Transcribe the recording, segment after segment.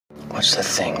What's the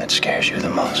thing that scares you the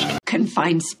most?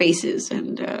 Confined spaces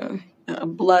and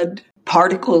blood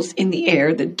particles in the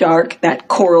air, the dark, that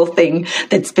coral thing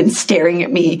that's been staring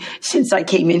at me since I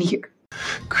came in here.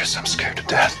 Chris, I'm scared to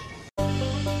death.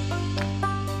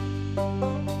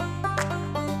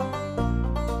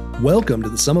 Welcome to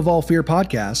the Sum of All Fear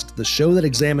podcast, the show that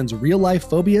examines real-life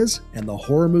phobias and the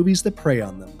horror movies that prey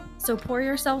on them. So pour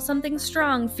yourself something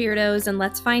strong, Feardos, and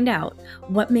let's find out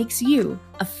what makes you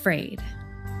afraid.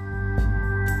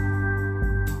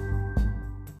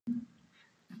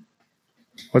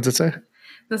 What's it say?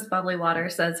 This bubbly water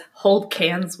says, "Hold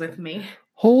cans with me."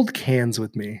 Hold cans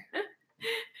with me.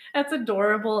 That's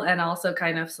adorable and also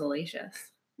kind of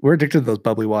salacious. We're addicted to those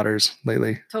bubbly waters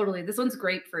lately. Totally. This one's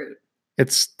grapefruit.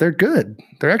 They're good.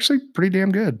 They're actually pretty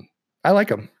damn good. I like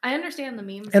them. I understand the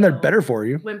memes. And they're better for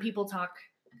you. When people talk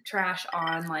trash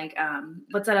on like,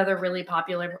 what's that other really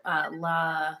popular,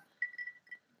 the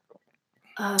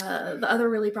other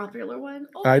really popular one?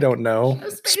 Oh, I don't know.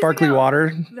 Sparkly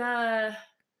water. The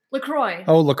LaCroix.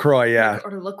 Oh, LaCroix, yeah.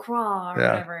 Or LaCroix or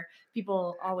whatever.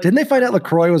 People always. Didn't they find out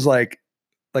LaCroix was like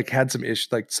had some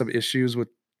issues with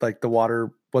like the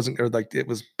water wasn't, or like it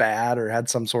was bad or had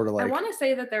some sort of like. I want to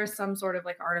say that there's some sort of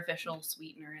like artificial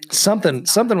sweetener in something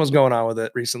was going on with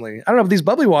it recently. I don't know if these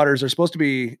bubbly waters are supposed to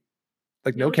be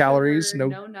like no calories, sugar,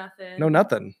 no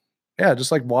nothing. Yeah,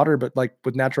 just like water, but like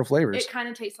with natural flavors. It kind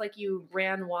of tastes like you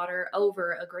ran water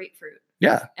over a grapefruit.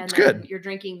 Yeah, and it's good. You're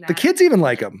drinking that. The kids even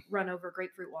like them. Run over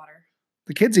grapefruit water.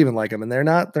 The kids even like them, and they're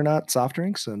not soft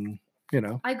drinks, and you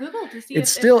know. I googled to see it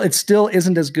still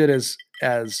isn't as good as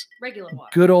regular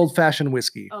water. Good old fashioned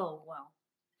whiskey. Oh well.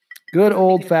 Good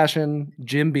old fashioned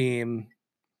Jim Beam,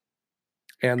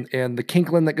 and the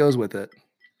Kinklin that goes with it.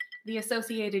 The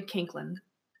associated Kinklin.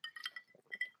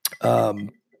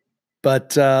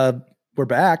 But we're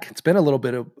back. It's been a little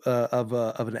bit of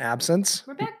an absence.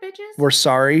 We're back, bitches. We're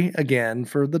sorry again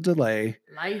for the delay.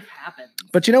 Life happens.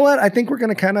 But you know what? I think we're going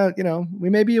to kind of, we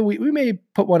may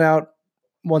put one out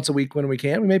once a week when we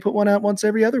can. We may put one out once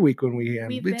every other week when we can.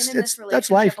 We've been in this relationship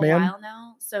that's life, a man. while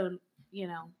now, so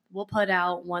we'll put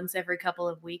out once every couple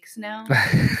of weeks now.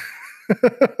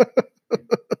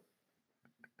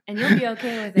 And you'll be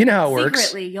okay with it. You know how it works.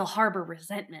 Secretly, you'll harbor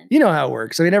resentment. You know how it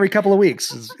works. I mean, every couple of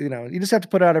weeks is, you just have to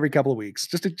put out every couple of weeks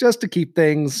just to keep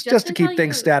things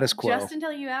status quo. Just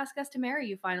until you ask us to marry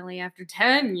you finally after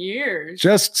 10 years.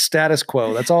 Just status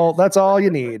quo. That's all you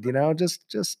need,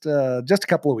 just a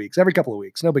couple of weeks, every couple of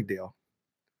weeks. No big deal.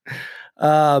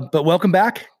 But welcome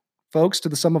back, folks, to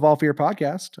the Sum of All Fear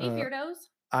podcast. Hey, Feardos.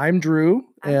 I'm Drew.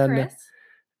 I'm Chris.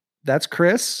 That's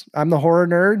Chris. I'm the horror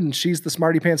nerd, and she's the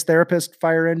smarty pants therapist,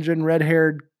 fire engine,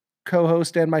 red-haired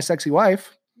co-host, and my sexy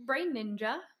wife. Brain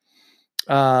ninja.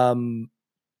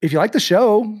 If you like the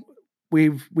show,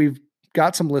 we've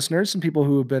got some listeners, some people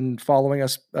who have been following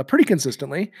us pretty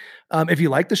consistently. If you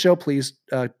like the show, please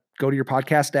go to your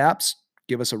podcast apps,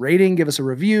 give us a rating, give us a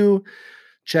review.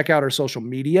 Check out our social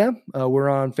media. We're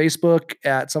on Facebook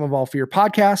at Sum of All Fear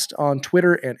Podcast, on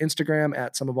Twitter and Instagram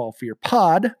at Sum of All Fear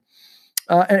Pod.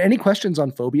 And any questions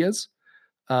on phobias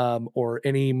or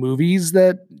any movies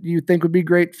that you think would be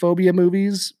great phobia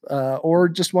movies or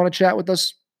just want to chat with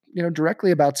us,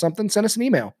 directly about something, send us an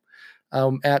email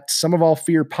at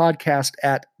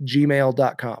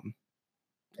sumofallfearpodcast@gmail.com.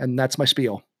 And that's my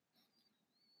spiel.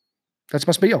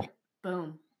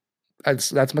 Boom.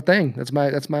 That's my thing. That's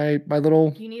my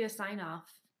little. You need a sign off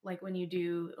like when you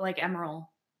do like Emerald.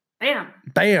 Bam.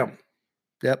 Bam.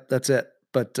 Yep, that's it.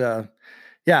 But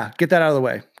yeah, get that out of the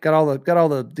way. Got all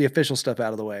the official stuff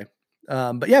out of the way.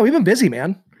 But yeah, we've been busy,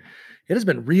 man. It has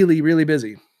been really, really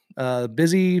busy.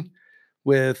 We've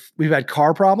had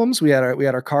car problems. We had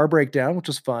our car breakdown, which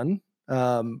was fun.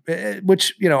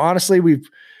 Which, honestly, we've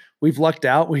lucked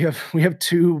out. We have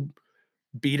two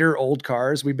beater old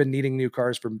cars. We've been needing new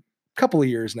cars for a couple of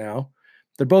years now.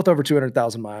 They're both over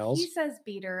 200,000 miles. He says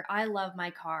beater. I love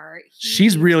my car.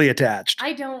 She's really attached.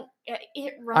 I don't.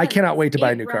 It runs. I cannot wait to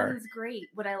buy a new car. It runs great.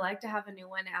 Would I like to have a new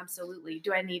one? Absolutely.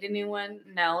 Do I need a new one?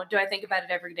 No. Do I think about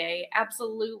it every day?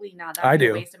 Absolutely not. That would be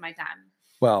a waste of my time.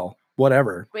 Well,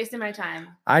 whatever. Wasting my time.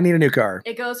 I need a new car.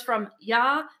 It goes from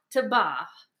ya to ba,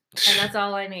 and that's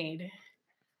all I need.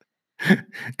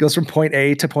 It goes from point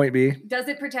A to point B. Does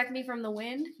it protect me from the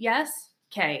wind? Yes.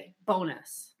 Okay.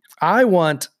 Bonus. I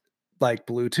want like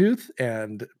Bluetooth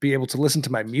and be able to listen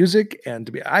to my music and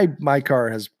my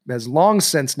car has long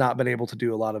since not been able to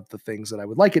do a lot of the things that I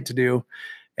would like it to do,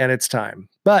 and it's time.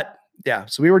 But yeah,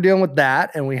 so we were dealing with that,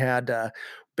 and we had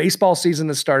baseball season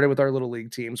that started with our little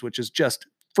league teams, which is just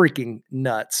freaking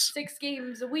nuts. 6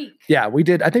 games a week. Yeah, we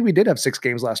did. I think we did have 6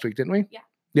 games last week, didn't we? Yeah.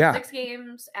 Yeah. 6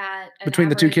 games at between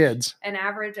the two kids. An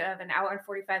average of an hour and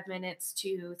 45 minutes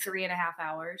to 3.5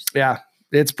 hours. Yeah.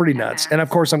 It's pretty nuts. And of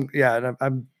course I'm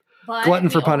glutton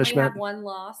for punishment. We only have one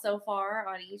loss so far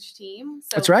on each team.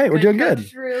 So that's right. We're doing good.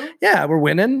 Drew. Yeah, we're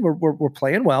winning. We're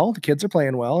playing well. The kids are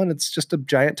playing well, and it's just a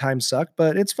giant time suck,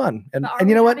 but it's fun. And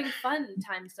you know what? Fun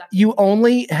time suck. You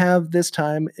only have this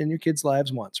time in your kids'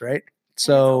 lives once, right?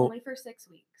 So it's only for 6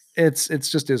 weeks. It's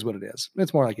just is what it is.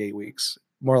 It's more like 8 weeks,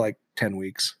 more like 10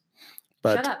 weeks.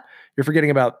 But shut up. You're forgetting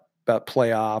about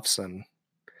playoffs and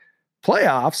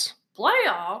playoffs.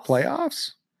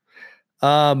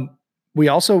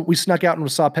 We snuck out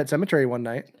and saw Pet Sematary one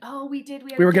night. Oh, we did.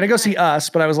 We were going to go see Us,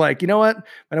 but I was like, you know what?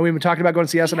 I know we've been talking about going to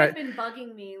see Us. You've been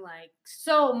bugging me like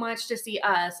so much to see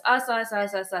Us.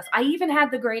 I even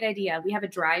had the great idea. We have a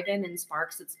drive-in in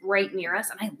Sparks. It's right near us.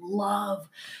 And I love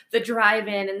the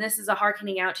drive-in. And this is a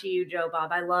hearkening out to you, Joe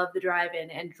Bob. I love the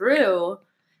drive-in. And Drew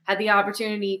had the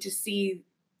opportunity to see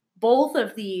both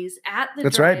of these at the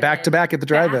That's right, back to back at the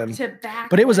drive-in. Back to back.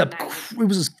 But it was a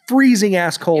freezing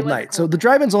ass cold night. So the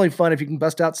drive-in's only fun if you can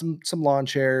bust out some lawn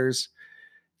chairs.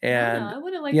 And I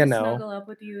would have liked to snuggle up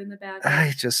with you in the back.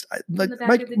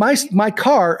 My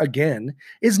car again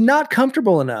is not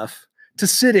comfortable enough to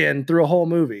sit in through a whole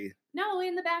movie. No,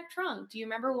 in the back trunk. Do you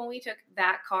remember when we took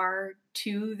that car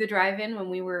to the drive-in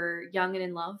when we were young and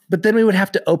in love? But then we would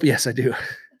have to open. Yes, I do.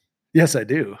 Yes, I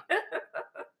do.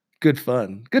 Good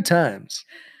fun. Good times.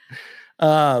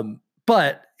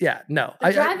 But yeah, no.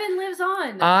 The drive-in lives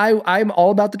on. I'm all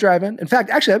about the drive-in. In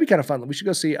fact, actually, that'd be kind of fun. We should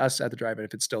go see Us at the drive-in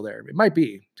if it's still there. It might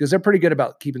be because they're pretty good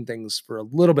about keeping things for a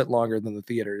little bit longer than the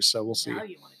theaters. So we'll see. Now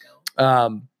you want to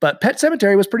go. But Pet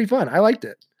Sematary was pretty fun. I liked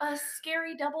it. A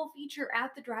scary double feature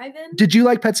at the drive-in. Did you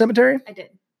like Pet Sematary? I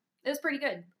did. It was pretty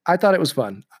good. I thought it was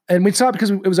fun. And we saw it because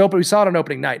it was open. We saw it on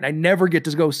opening night. And I never get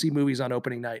to go see movies on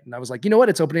opening night. And I was like, you know what?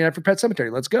 It's opening night for Pet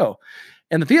Sematary. Let's go.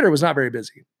 And the theater was not very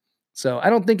busy. So I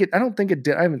don't think it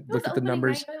did. I haven't looked at the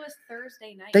numbers. Night, but it was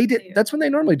Thursday night. They did. Too. That's when they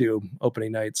normally do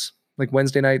opening nights, like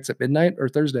Wednesday nights at midnight or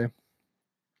Thursday.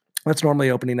 That's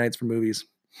normally opening nights for movies.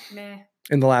 Meh.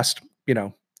 In the last,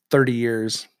 30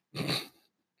 years.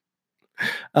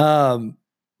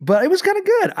 But it was kind of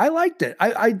good. I liked it.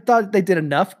 I thought they did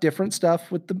enough different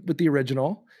stuff with the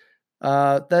original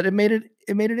that it made it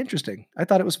interesting. I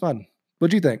thought it was fun.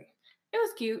 What'd you think? It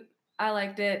was cute. I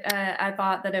liked it. I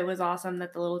thought that it was awesome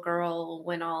that the little girl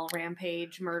went all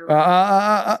rampage murder.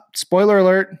 Spoiler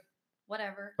alert.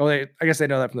 Whatever. Oh, I guess they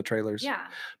know that from the trailers. Yeah.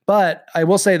 But I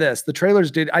will say this: the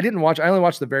trailers I only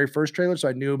watched the very first trailer, so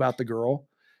I knew about the girl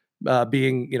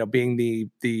being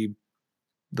the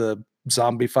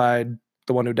zombified,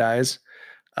 the one who dies.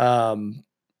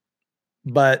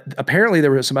 But apparently there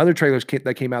were some other trailers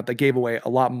that came out that gave away a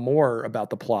lot more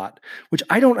about the plot, which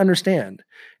I don't understand.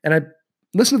 And I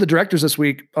listened to the directors this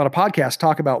week on a podcast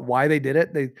talk about why they did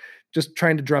it. They just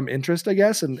trying to drum interest, I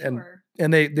guess. And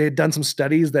they had done some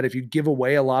studies that if you give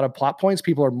away a lot of plot points,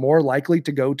 people are more likely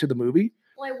to go to the movie.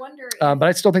 Well, I wonder. But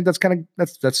I still think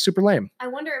that's super lame. I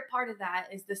wonder if part of that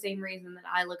is the same reason that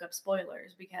I look up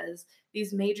spoilers, because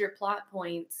these major plot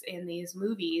points in these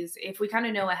movies, if we kind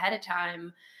of know ahead of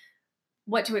time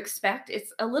what to expect,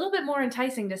 it's a little bit more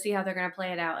enticing to see how they're going to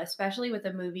play it out, especially with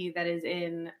a movie that is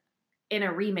in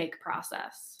a remake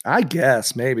process. I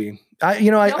guess maybe.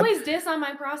 I always diss on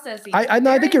my process. I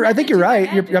think you're right.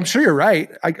 I'm sure you're right.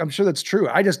 I'm sure that's true.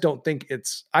 I just don't think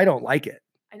I don't like it.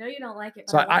 I know you don't like it.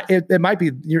 So it might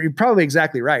be, you're probably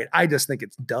exactly right. I just think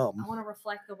it's dumb. I want to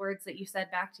reflect the words that you said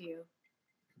back to you.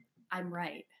 I'm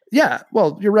right. Yeah.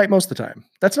 Well, you're right most of the time.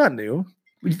 That's not new.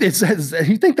 It says,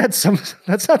 you think that's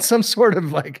not some sort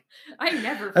of like,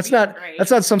 that's not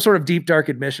some sort of deep, dark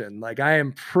admission. Like I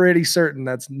am pretty certain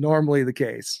that's normally the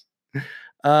case.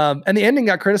 And the ending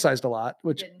got criticized a lot,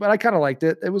 but I kind of liked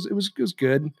it. It was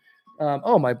good.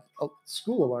 My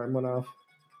school alarm went off.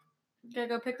 Gotta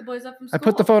go pick the boys up from school. I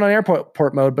put the phone on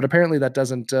airport mode, but apparently that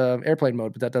doesn't airplane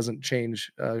mode, but that doesn't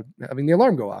change having the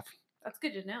alarm go off. That's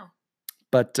good to know.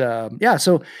 But yeah,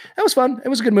 so that was fun. It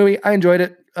was a good movie. I enjoyed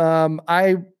it.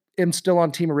 I am still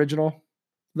on team original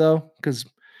though, because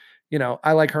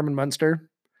I like Herman Munster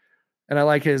and I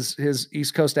like his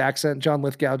East Coast accent. John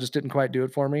Lithgow just didn't quite do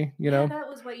it for me. That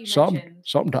was what you mentioned.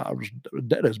 Sometimes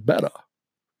that is better.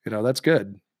 That's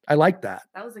good. I like that.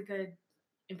 That was a good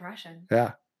impression.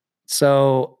 Yeah.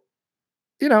 So,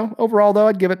 overall though,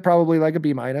 I'd give it probably like a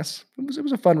B-. It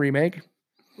was a fun remake.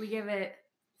 We give it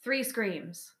 3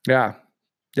 screams. Yeah.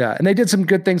 Yeah. And they did some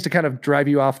good things to kind of drive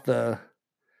you off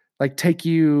take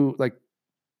you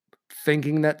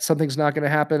thinking that something's not going to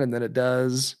happen. And then it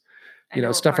does,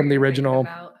 stuff from the original.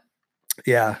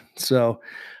 Yeah. So,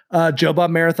 Joe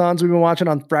Bob marathons we've been watching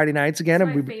on Friday nights again.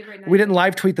 It's And my favorite we night. didn't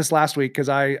live tweet this last week because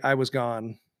I was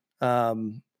gone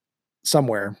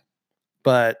somewhere.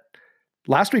 But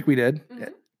last week we did.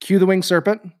 Mhm. Cue the Winged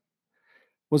Serpent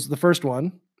was the first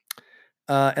one.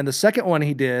 And the second one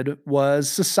he did was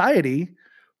Society,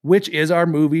 which is our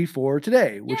movie for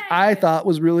today, which I Yay! thought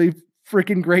was really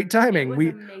freaking great It timing. was We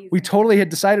amazing. totally had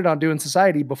decided on doing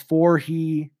Society before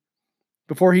he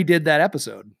did that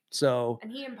episode. So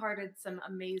And he imparted some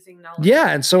amazing knowledge. yeah,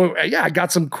 and so I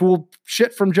got some cool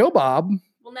shit from Joe Bob,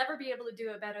 We'll never be able to do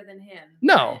it better than him.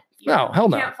 No, but, no, hell you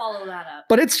no. Can't follow that up.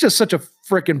 but it's just such a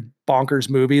freaking bonkers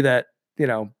movie that,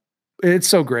 it's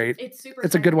so great. It's super.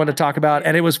 It's a good one to talk about, psychological.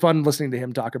 and it was fun listening to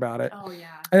him talk about it. Oh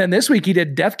yeah. And then this week he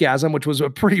did Deathgasm, which was a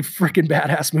pretty freaking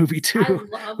badass movie too, I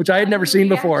love which I had that never seen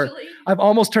movie, before. actually. I've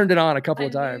almost turned it on a couple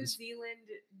of New times. Zealand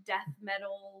death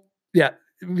metal. Yeah,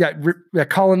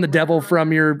 calling the devil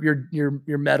from Warhammer.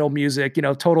 your metal music,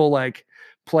 total like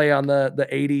play on the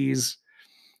 80s,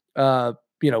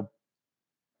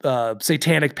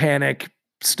 satanic panic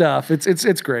stuff.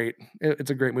 It's great. It's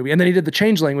a great movie. And then he did The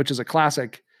Changeling, which is a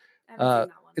classic. I haven't seen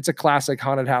that one. It's a classic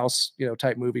haunted house,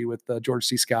 type movie with George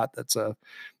C. Scott. That's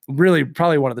really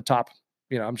probably one of the top.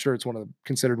 I'm sure it's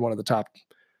considered one of the top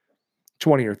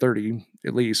 20 or 30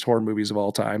 at least horror movies of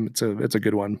all time. It's a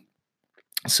good one.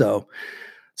 So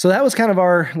that was kind of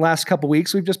our last couple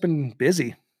weeks. We've just been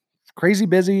busy, crazy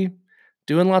busy,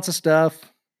 doing lots of stuff,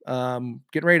 getting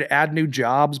ready to add new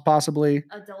jobs possibly.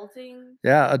 Adulting.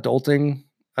 Yeah, adulting.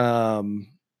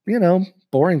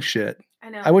 Boring shit. I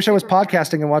know. I wish I was super boring.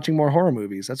 podcasting and watching more horror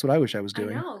movies. That's what I wish I was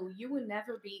doing. I know. You would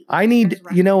never be. I need,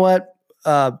 listeners' you know record.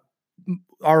 what?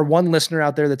 Our one listener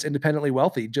out there that's independently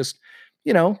wealthy, just,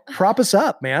 prop us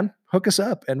up, man. Hook us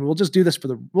up, and we'll just do this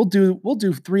we'll do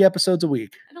 3 episodes a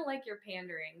week. I don't like your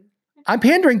pandering. I'm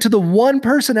pandering to the one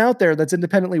person out there that's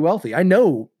independently wealthy. I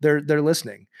know they're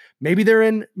listening. Maybe they're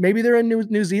in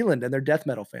New Zealand and they're death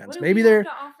metal fans. What do Maybe we have they're to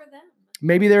offer them?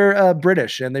 maybe they're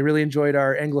British and they really enjoyed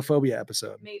our Anglophobia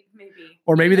episode. Maybe.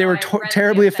 Or maybe they Even were though I readily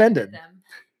terribly offended.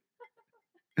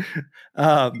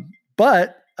 them.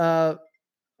 But I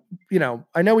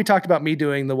know we talked about me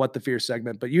doing the What the Fear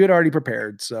segment, but you had already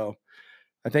prepared, so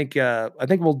I think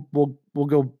we'll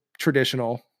go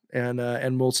traditional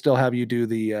and we'll still have you do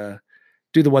the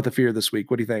What the Fear this week.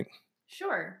 What do you think?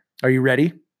 Sure. Are you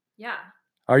ready? Yeah.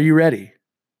 Are you ready?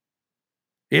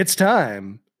 It's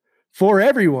time for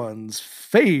everyone's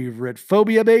favorite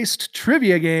phobia-based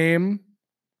trivia game.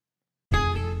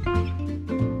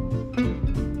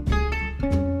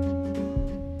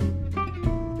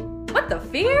 What the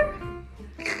fear?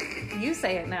 You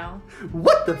say it now.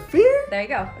 What the fear? There you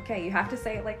go. Okay, you have to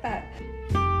say it like that.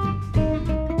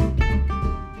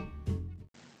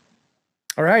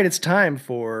 All right, it's time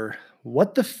for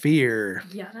What the Fear.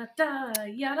 Yada da,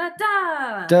 yada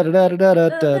da. Da da da da da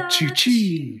da choo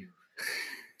chee.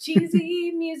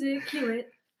 Cheesy music, cue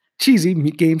it. Cheesy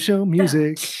game show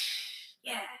music.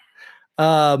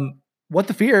 Yeah. What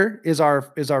the Fear is our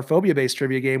phobia-based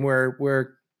trivia game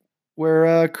where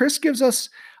Chris gives us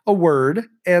a word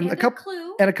and a couple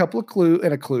clue. and a couple of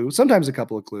clue, sometimes a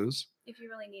couple of clues. If you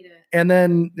really need it. And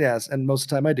then and most of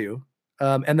the time I do.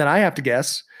 And then I have to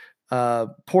guess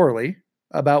poorly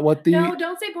about what the No,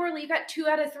 don't say poorly. You got 2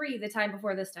 out of 3 the time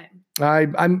before this time.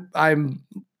 I'm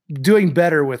doing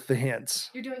better with the hints.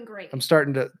 You're doing great. I'm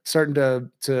starting to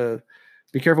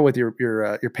be careful with your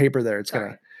paper there. It's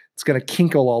Sorry. gonna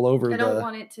kinkle all over I don't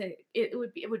want it to. It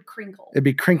would crinkle. It'd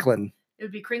be crinkling. It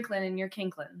would be crinkling and you're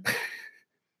kinkling.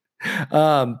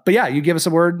 But yeah, you give us a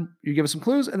word, you give us some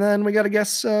clues, and then we got to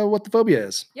guess what the phobia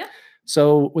is. Yeah.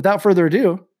 So without further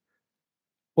ado,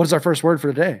 what is our first word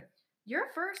for today? Your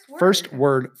first word. First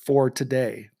word for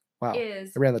today. Wow.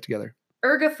 is I ran that together.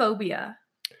 ergophobia.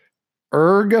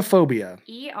 Ergophobia.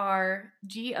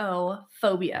 ERGO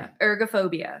phobia.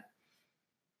 Ergophobia.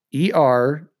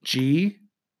 ERGAO.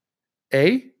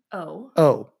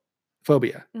 Oh.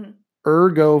 Phobia. Mhm.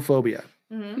 Ergophobia.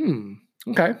 Mhm.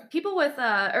 Okay. People with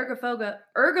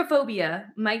ergophobia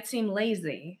might seem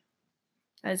lazy.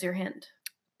 As your hint.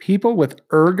 People with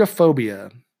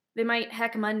ergophobia. They might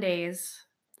heck Mondays.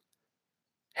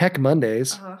 Heck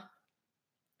Mondays. Uh-huh.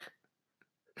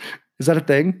 Is that a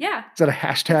thing? Yeah. Is that a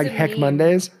hashtag It's a Heck meme.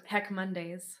 Mondays? Heck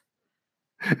Mondays.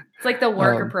 It's like the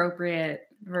work Um, appropriate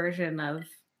version of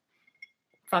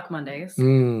fuck Mondays.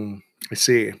 I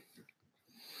see.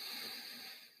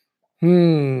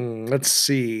 Let's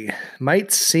see.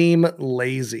 Might seem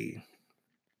lazy.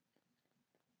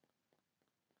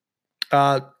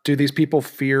 Do these people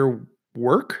fear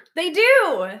work? They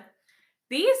do.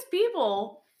 These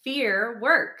people fear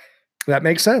work. That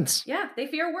makes sense. Yeah, they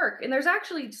fear work. And there's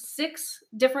actually 6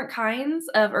 different kinds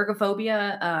of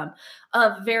ergophobia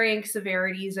of varying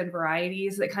severities and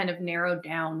varieties that kind of narrowed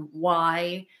down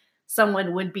why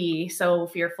someone would be so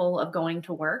fearful of going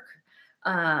to work.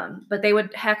 But they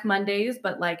would heck Mondays,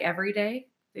 but like every day.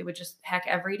 They would just heck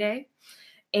every day.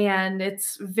 And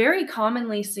it's very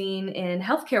commonly seen in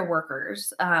healthcare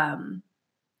workers,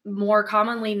 more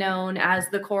commonly known as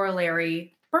the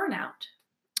corollary burnout.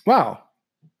 Wow.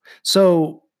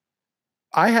 So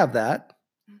I have that.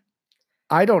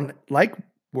 I don't like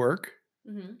work.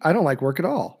 Mm-hmm. I don't like work at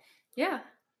all. Yeah,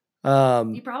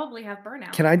 Um, you probably have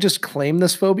burnout. can I just claim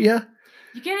this phobia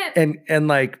You can't. and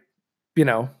like, you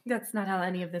know, That's not how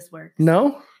any of this works.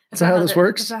 no, that's not how this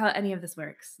works. That's not how any of this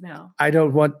works. No. I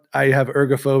have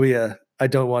ergophobia. I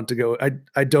don't want to go.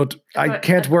 I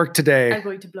can't work I'm today.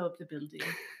 going to blow up the building.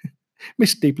 My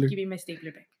stapler. Give me my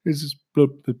stapler back. This is blow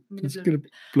up the, it's gonna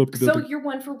blow up the So building. you're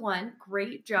 1 for 1.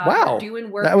 Great job. Wow. You're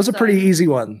doing work. That was a pretty son.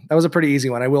 easy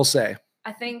one. I will say.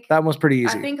 I think That was pretty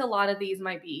easy. I think a lot of these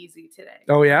might be easy today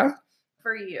Oh yeah?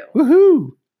 for you.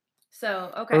 Woohoo.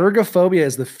 So okay. Ergophobia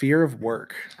is the fear of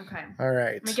work. Okay. All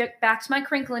right. Let me get back to my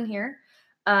crinkling here.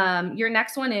 Your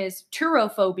next one is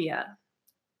turophobia.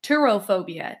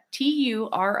 Turophobia.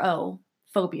 Turo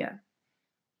phobia.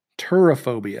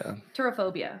 Turophobia.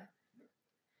 Turophobia.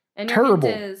 And your Terrible.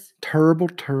 hint is Terrible,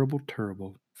 terrible,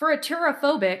 terrible. for a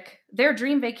turophobic, their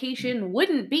dream vacation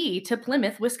wouldn't be to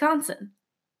Plymouth, Wisconsin.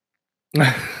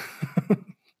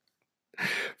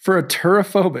 For a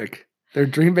turophobic, their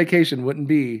dream vacation wouldn't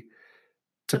be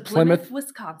to Plymouth,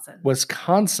 Wisconsin.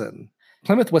 Wisconsin.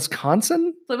 Plymouth,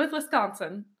 Wisconsin? Plymouth,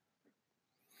 Wisconsin.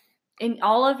 In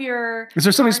all of your Is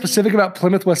there something Carney- specific about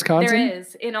Plymouth, Wisconsin? There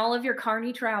is. In all of your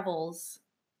Carney travels,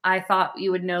 I thought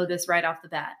you would know this right off the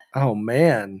bat. Oh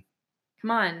man. Come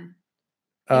on.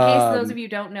 In case those of you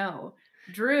don't know,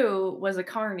 Drew was a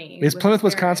Carney. Is with Plymouth,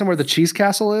 his Wisconsin where the parents. cheese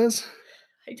castle is?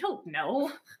 I don't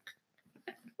know.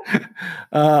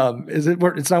 Is it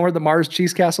where it's not where the Mars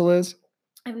cheese castle is?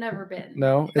 I've never been.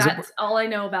 No. That's all I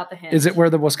know about the hint. Is it where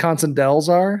the Wisconsin Dells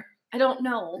are? I don't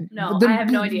know. No, Then- I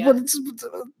have no idea. what it's-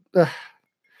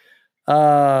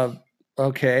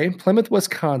 okay. Plymouth,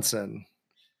 Wisconsin.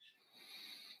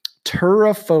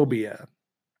 Turophobia.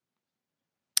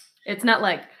 It's not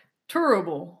like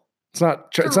terrible. It's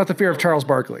not the fear of Charles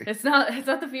Barkley. It's not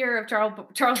the fear of Charles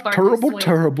Barkley. Terrible, swing.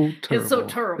 terrible, terrible. It's so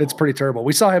terrible. It's pretty terrible.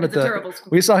 We saw him It's at a the terrible swing.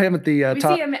 we saw him at the We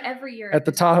see him every year at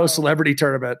the Tahoe Tahoe. Celebrity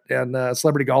Tournament and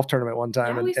Celebrity Golf Tournament one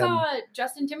time. Yeah, and, we saw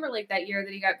Justin Timberlake that year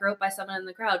that he got groped by someone in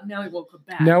the crowd. No, he won't come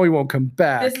back. and now he won't come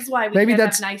back. This is why we Maybe can't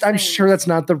that's have nice I'm things. sure that's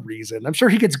not the reason. I'm sure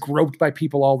he gets groped by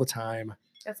people all the time.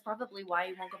 That's probably why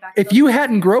he won't go back. to If those you places.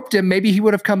 hadn't groped him, maybe he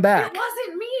would have come It back.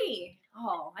 wasn't me.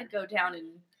 Oh, I'd go down in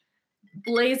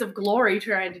blaze of glory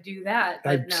trying to do that.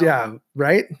 But no, Yeah,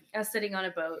 right? I was sitting on a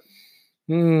boat.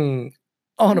 On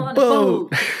I'm a on a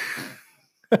boat.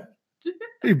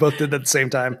 You both did that at the same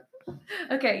time.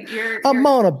 Okay, I'm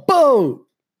on a boat.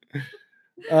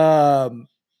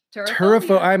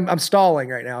 Turophobia. I'm stalling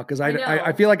right now because I I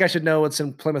know. feel like I should know what's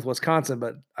in Plymouth, Wisconsin,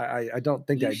 but I don't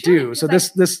think You I should, do. So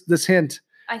 'cause this hint,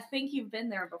 I think you've been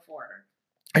there before.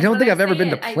 I don't When think I I've ever say been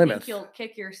it, to I Plymouth. think you'll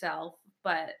kick yourself,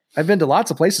 but I've been to lots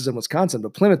of places in Wisconsin,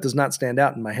 but Plymouth does not stand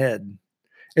out in my head.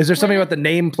 Is there something Plymouth- about the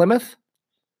name Plymouth?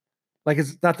 Like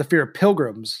it's not the fear of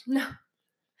pilgrims. no.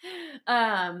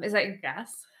 Is that your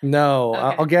guess? No,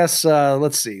 Okay. I'll guess.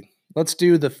 Let's see. Let's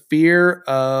do the fear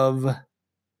of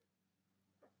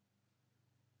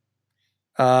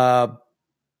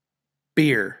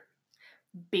beer.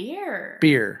 Beer.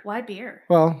 Beer. Why beer?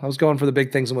 Well, I was going for the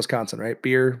big things in Wisconsin, right?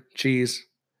 Beer, cheese,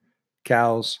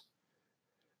 cows.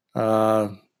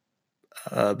 Cows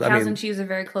I and mean, cheese are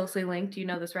very closely linked. You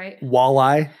know this, right?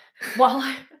 walleye.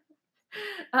 Well,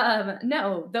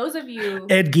 no. Those of you.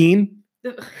 Ed Gein,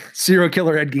 serial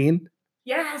killer Ed Gein,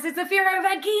 Yes, it's a fear of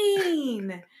Ed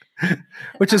Gein.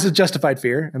 which is a justified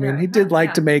fear. I mean, Yeah, he did like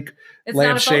yeah. to make It's not a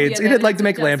lampshades. phobia, He did then, like it's to a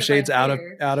make lampshades justified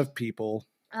fear. out of people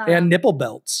Um, and nipple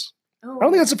belts. I don't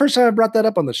think that's the first time I brought that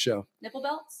up on this show. nipple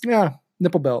belts. Yeah,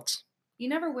 nipple belts. You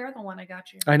never wear the one I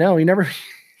got you. I know he never.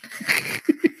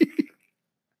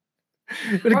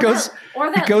 But it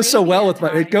goes so well with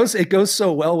my it goes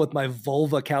so well with my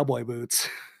vulva cowboy boots,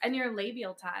 and your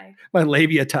labial tie. my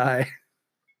labia tie.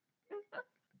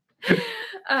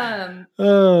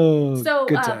 Oh, So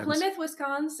good times. Plymouth,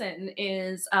 Wisconsin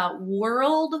is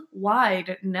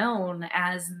worldwide known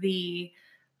as the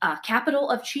capital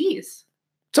of cheese.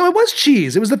 So it was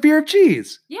cheese. It was the fear of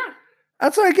cheese. Yeah.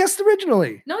 That's what I guessed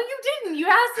originally. No, you didn't. You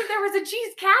asked if there was a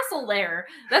cheese castle there.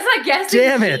 That's not guessing.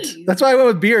 Damn it! cheese. That's why I went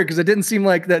with beer because it didn't seem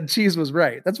like that cheese was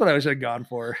right. That's what I should have gone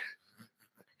for.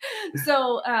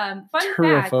 So, fun fact.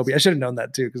 Turophobia. I should have known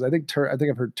that too, because I think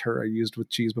I've heard tur used with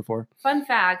cheese before. Fun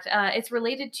fact. It's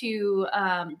related to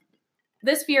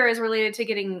this fear is related to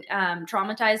getting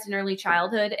traumatized in early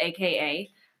childhood, aka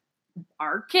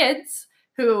our kids.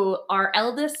 Who our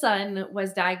eldest son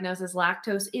was diagnosed as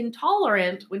lactose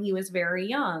intolerant when he was very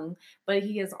young, but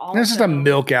he is also This is just a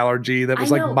milk allergy that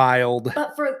was I like know, mild.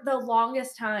 But for the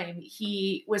longest time,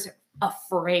 he was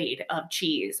afraid of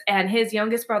cheese. And his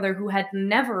youngest brother, who had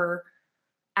never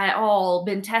at all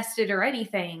been tested or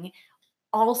anything,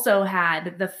 also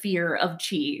had the fear of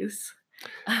cheese.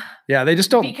 Yeah, they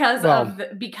just don't because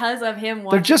of him.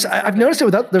 They're just. I've noticed it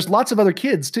without. There's lots of other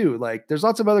kids too. Like there's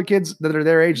lots of other kids that are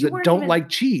their age that don't like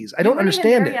cheese. I don't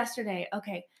understand it. Yesterday,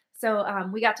 okay. So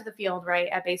we got to the field right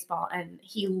at baseball, and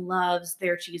he loves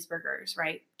their cheeseburgers.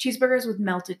 Right, cheeseburgers with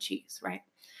melted cheese. Right.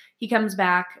 He comes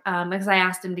back because I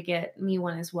asked him to get me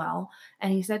one as well,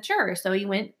 and he said sure. So he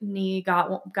went and he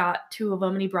got two of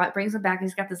them, and he brings them back. And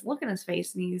he's got this look in his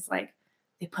face, and he's like,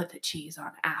 "They put the cheese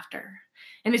on after."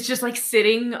 And it's just like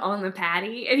sitting on the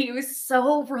patty. And he was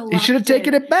so reluctant. You should have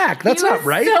taken it back. That's not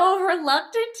right. So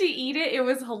reluctant to eat it. It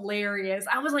was hilarious.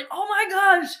 I was like, oh my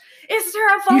gosh, it's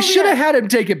turophobia. You should have had him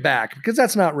take it back because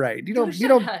that's not right. You don't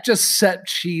just set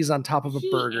cheese on top of a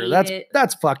burger.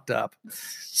 That's fucked up.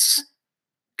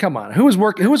 Come on. Who was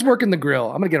working the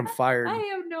grill? I'm gonna get him fired. I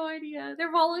have no idea.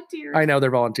 They're volunteers. I know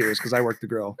they're volunteers because I work the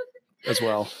grill as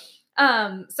well.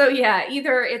 So yeah,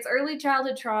 either it's early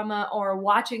childhood trauma or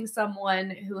watching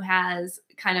someone who has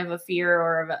kind of a fear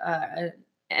or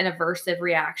an aversive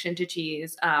reaction to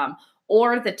cheese,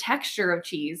 or the texture of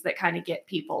cheese that kind of get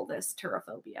people this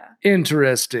turophobia.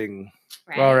 Interesting.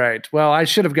 Right? All right. Well, I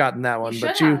should have gotten that one,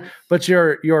 but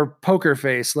your poker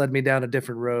face led me down a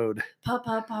different road.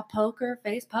 Poker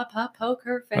face,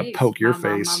 poker face. Poke your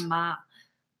face.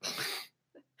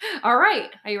 All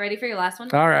right. Are you ready for your last one?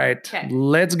 All right. Okay.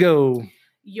 Let's go.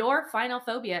 Your final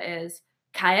phobia is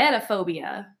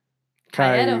caetophobia.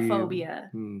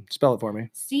 Caetophobia. Spell it for me.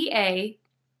 C-A-E-T-O.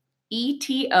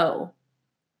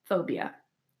 Phobia.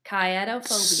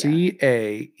 Caetophobia.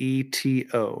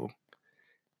 C-A-E-T-O.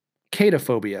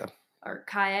 Catophobia. Or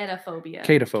caetophobia.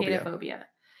 Catophobia.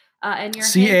 And your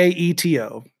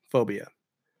C-A-E-T-O. Phobia.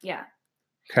 Yeah.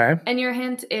 Okay. And your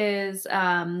hint is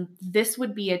this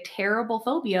would be a terrible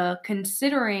phobia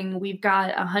considering we've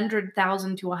got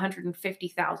 100,000 to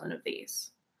 150,000 of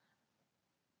these.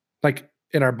 Like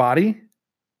in our body?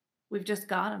 We've just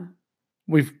got them.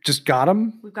 We've just got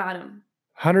them? We've got them.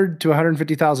 100 to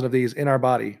 150,000 of these in our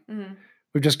body. Mm-hmm.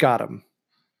 We've just got them.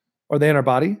 Are they in our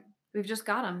body? We've just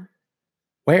got them.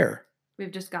 Where?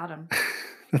 We've just got them.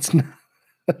 It's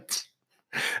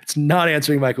not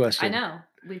answering my question. I know.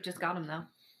 We've just got them though.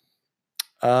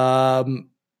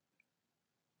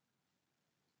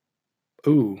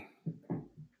 Ooh.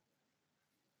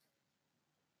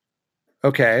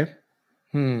 Okay.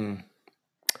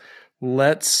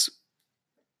 Let's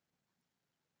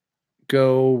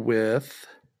go with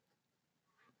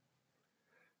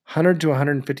 100 to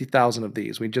 150,000 of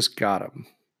these. We just got them.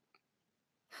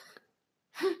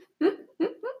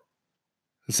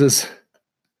 This is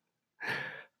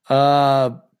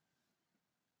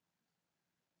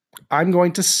I'm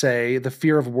going to say the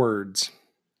fear of words.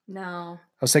 No.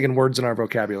 I was thinking words in our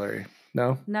vocabulary.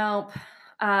 No? Nope.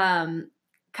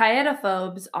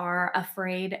 Caetophobes are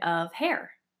afraid of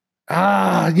hair.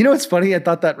 You know what's funny? I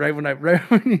thought that right when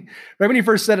you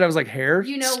first said it, I was like, hair?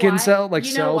 You know skin why? cell? Like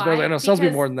you cells? But I was like, no, cells be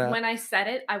more than that. When I said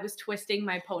it, I was twisting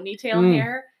my ponytail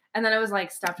hair. And then I was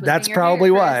like, stop twisting That's your probably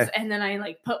hair, why. Chris. And then I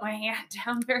like put my hand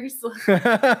down very slowly.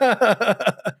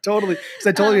 Totally. Because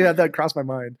I totally had that cross my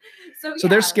mind. So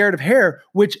they're scared of hair,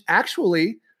 which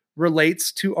actually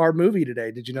relates to our movie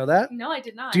today. Did you know that? No, I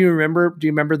did not. Do you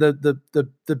remember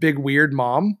the big weird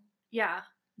mom? Yeah.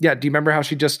 Yeah. Do you remember how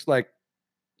she just like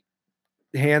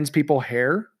hands people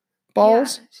hair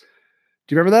balls? Yeah.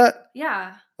 Do you remember that?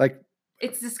 Yeah. Like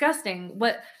it's disgusting.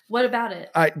 What about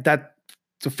it?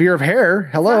 It's a fear of hair.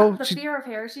 Hello. It's not the fear of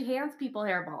hair. She hands people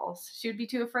hairballs. She would be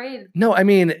too afraid. No, I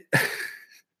mean,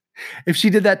 if she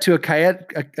did that to a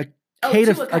cataphobe.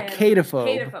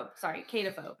 Sorry,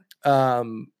 cataphobe.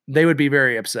 They would be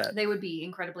very upset. They would be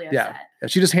incredibly upset. Yeah.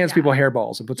 She just hands people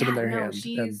hairballs and puts them in their hands.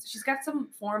 She's got some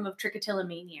form of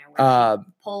trichotillomania where she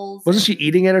pulls. Wasn't she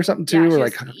eating it or something too, or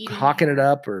like hawking it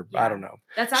up, or I don't know.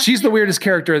 She's the weirdest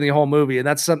character in the whole movie, and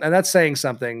that's saying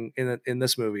something in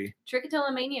this movie.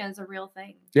 Trichotillomania is a real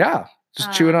thing. Yeah,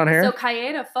 just chewing on hair. So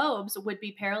caetophobes would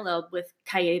be paralleled with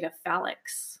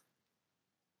caetophilics.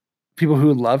 People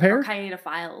who love hair? Or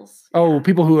caetophiles. Oh,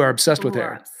 people who are obsessed with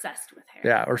hair. Obsessed with hair.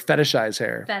 Yeah, or fetishize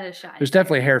hair. Fetishize. There's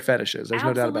definitely hair fetishes. There's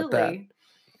no doubt about that.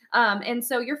 And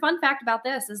so your fun fact about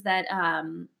this is that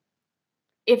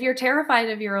if you're terrified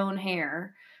of your own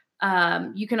hair,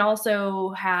 you can also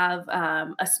have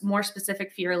more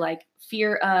specific fear, like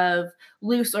fear of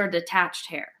loose or detached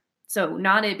hair. So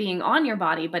not it being on your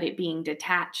body, but it being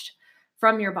detached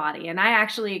from your body. And I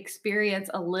actually experience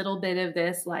a little bit of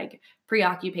this like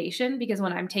preoccupation because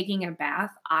when I'm taking a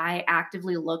bath, I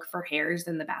actively look for hairs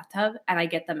in the bathtub and I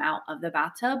get them out of the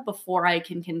bathtub before I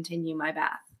can continue my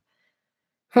bath.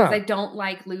 Because I don't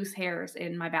like loose hairs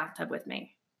in my bathtub with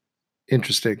me.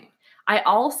 Interesting. I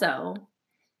also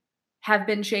have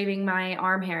been shaving my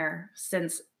arm hair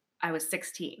since I was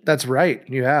 16. That's right.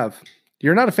 You have.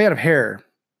 You're not a fan of hair.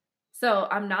 So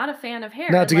I'm not a fan of hair.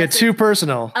 Not to get too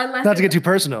personal. Not to get too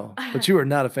personal, but you are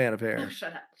not a fan of hair. Oh,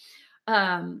 shut up.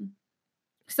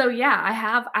 So yeah, I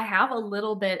have a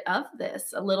little bit of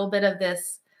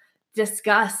this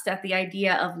disgust at the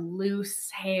idea of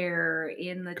loose hair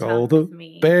in the tub with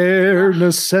me. Bare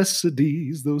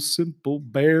necessities, those simple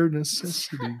bare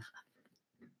necessities.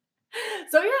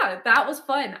 So yeah, that was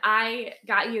fun. I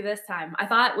got you this time. I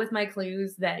thought with my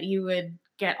clues that you would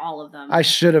get all of them. I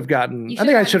should have gotten. I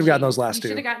think I should have gotten those last two.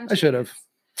 I should have.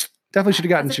 Definitely should have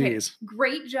gotten cheese.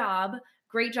 Great job.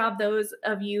 Great job, those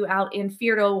of you out in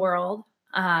Feardo world,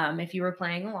 if you were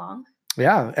playing along.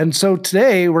 Yeah. And so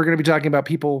today we're going to be talking about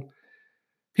people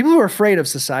who are afraid of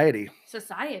society.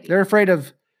 They're afraid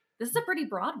of. This is a pretty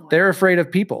broad one. They're afraid of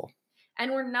people.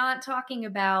 And we're not talking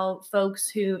about folks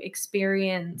who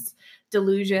experience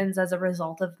delusions as a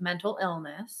result of mental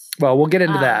illness. Well, we'll get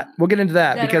into that. We'll get into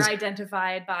that because are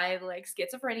identified by like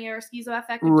schizophrenia or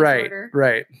schizoaffective disorder.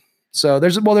 Right. So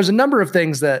there's a number of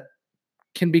things that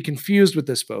can be confused with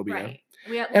this phobia. Right.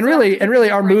 And really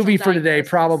our movie for today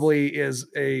probably is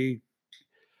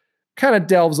kind of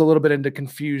delves a little bit into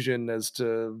confusion as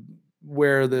to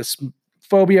where this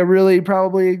phobia really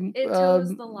probably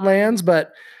lands.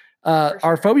 But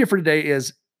our phobia for today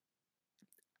is,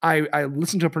 I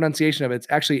listened to a pronunciation of it. It's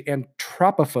actually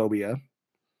anthropophobia.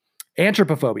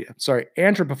 Sorry,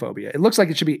 anthropophobia. It looks like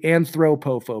it should be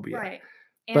anthropophobia. Right.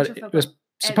 But it was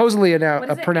supposedly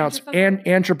pronounced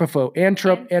anthropophobia.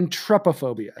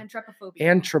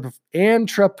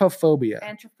 Anthropophobia.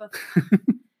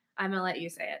 I'm going to let you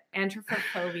say it.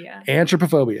 Anthropophobia.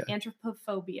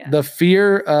 Anthropophobia. The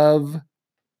fear of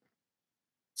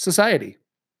society.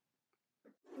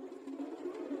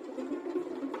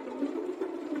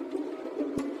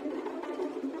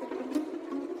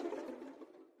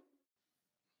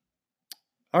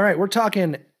 All right, we're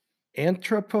talking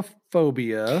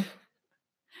anthropophobia.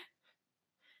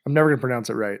 I'm never going to pronounce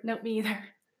it right. No, me either.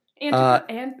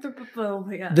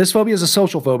 Anthropophobia. This phobia is a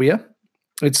social phobia.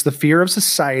 It's the fear of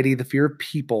society, the fear of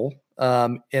people,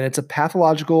 and it's a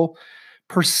pathological,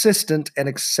 persistent, and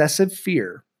excessive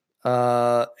fear.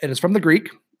 And it's from the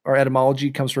Greek. Our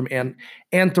etymology comes from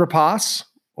anthropos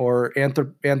or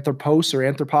anthropos,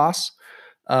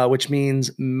 which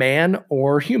means man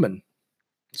or human.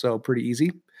 So pretty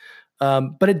easy.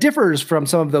 But it differs from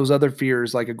some of those other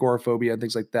fears like agoraphobia and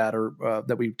things like that, or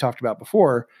that we talked about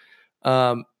before.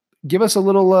 Give us a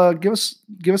little, give us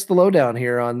the lowdown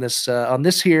here on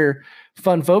this here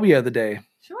fun phobia of the day.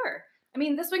 Sure. I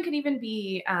mean, this one can even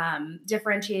be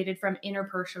differentiated from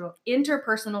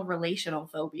interpersonal relational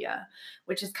phobia,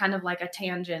 which is kind of like a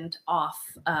tangent off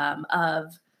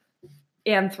of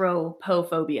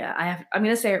anthropophobia. I'm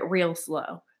going to say it real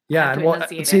slow. Yeah, and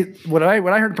when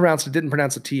I heard pronounced, it didn't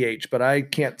pronounce a TH, but I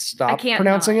can't stop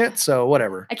pronouncing it, so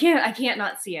whatever. I can't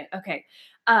not see it. Okay.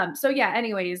 So yeah,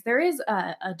 anyways, there is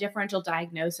a differential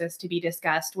diagnosis to be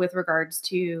discussed with regards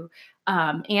to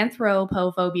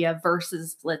anthropophobia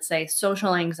versus, let's say,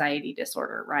 social anxiety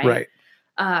disorder, right?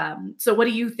 Right. So what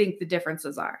do you think the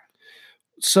differences are?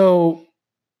 So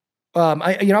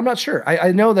I'm not sure.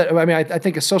 I know that, I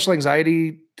think a social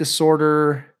anxiety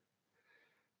disorder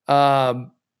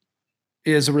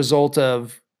is a result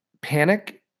of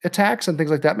panic attacks and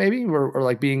things like that, maybe, or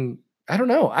like being, I don't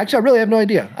know. Actually, I really have no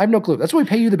idea. I have no clue. That's what we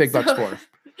pay you the big bucks for.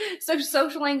 So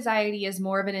social anxiety is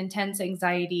more of an intense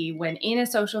anxiety when in a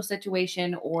social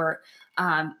situation or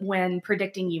when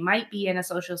predicting you might be in a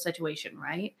social situation,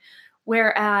 right?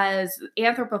 Whereas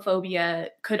anthropophobia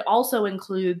could also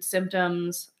include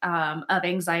symptoms of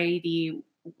anxiety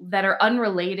that are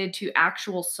unrelated to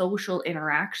actual social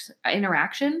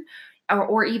interaction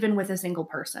or even with a single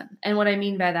person. And what I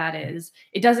mean by that is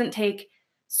it doesn't take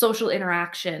social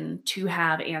interaction to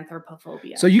have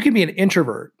anthropophobia. So you can be an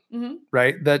introvert,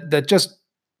 right? But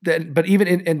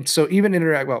even even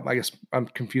interact. Well, I guess I'm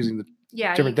confusing the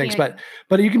different things, but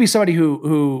you can be somebody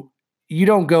who you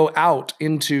don't go out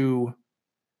into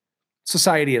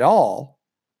society at all.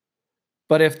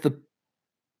 But if the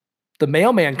the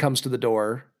mailman comes to the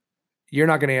door, you're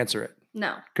not going to answer it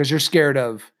No. because you're scared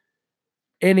of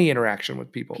any interaction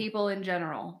with people. People in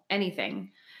general,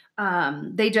 anything.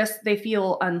 They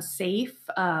feel unsafe,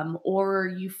 or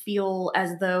you feel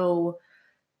as though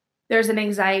there's an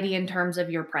anxiety in terms of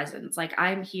your presence. Like,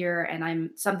 I'm here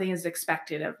and something is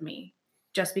expected of me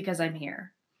just because I'm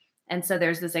here. And so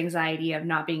there's this anxiety of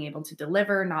not being able to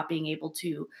deliver, not being able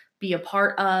to be a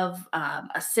part of,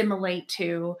 assimilate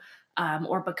to,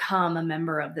 or become a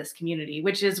member of this community,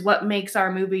 which is what makes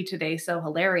our movie today so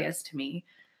hilarious to me.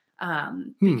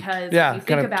 Because Yeah, if you kind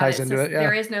think of about ties it, into it, yeah.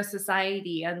 there is no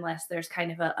society unless there's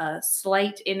kind of a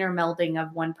slight intermelding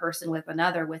of one person with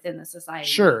another within the society.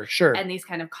 Sure. And these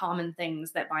kind of common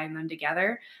things that bind them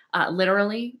together,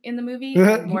 literally in the movie,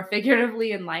 and more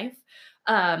figuratively in life.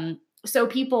 So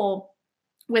people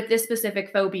with this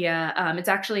specific phobia, it's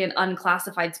actually an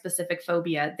unclassified specific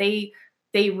phobia. They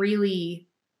really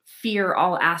fear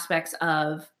all aspects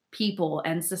of people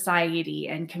and society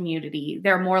and community.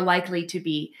 They're more likely to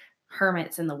be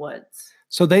hermits in the woods.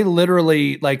 So they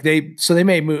literally they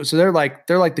may move. So they're like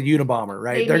the Unabomber,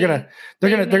 right? They're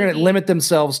gonna limit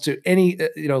themselves to any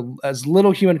as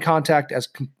little human contact as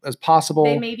possible.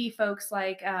 They may be folks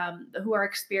like who are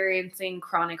experiencing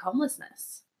chronic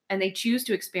homelessness, and they choose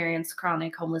to experience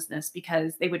chronic homelessness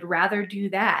because they would rather do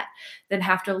that than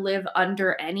have to live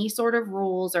under any sort of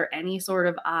rules or any sort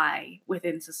of eye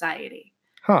within society.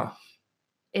 Huh.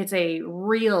 It's a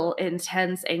real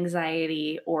intense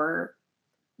anxiety or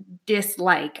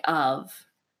dislike of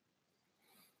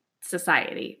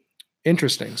society.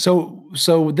 Interesting. So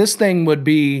this thing would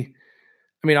be,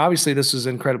 I mean, obviously this is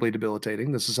incredibly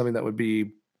debilitating. This is something that would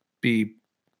be,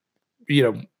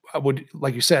 would,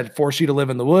 like you said, force you to live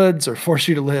in the woods or force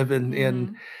you to live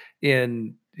in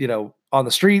on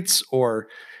the streets, or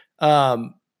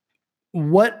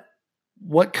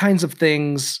what kinds of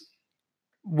things,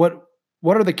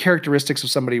 what are the characteristics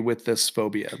of somebody with this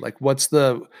phobia? Like, what's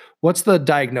the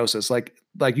diagnosis? Like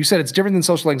you said, it's different than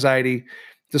social anxiety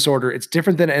disorder. It's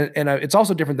different than, and it's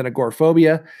also different than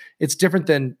agoraphobia. It's different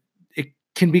than, it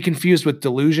can be confused with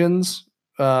delusions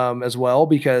as well,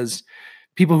 because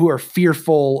people who are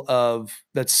fearful of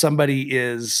that somebody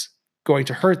is going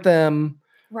to hurt them,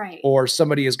 right, or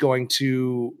somebody is going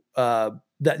to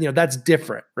that's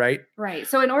different, right? Right.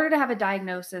 So in order to have a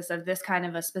diagnosis of this kind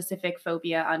of a specific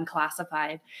phobia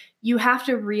unclassified, you have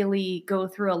to really go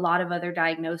through a lot of other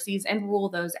diagnoses and rule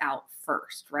those out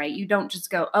first, right? You don't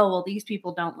just go, oh, well, these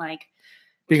people don't like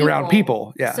being around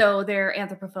people. Yeah. So they're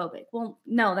anthropophobic. Well,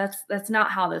 no, that's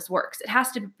not how this works. It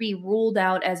has to be ruled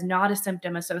out as not a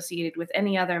symptom associated with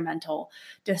any other mental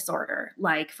disorder.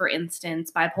 Like, for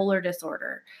instance, bipolar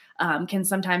disorder can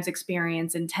sometimes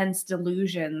experience intense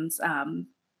delusions,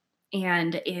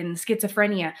 and in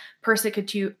schizophrenia,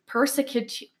 persecutory.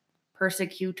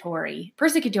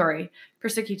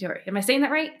 Am I saying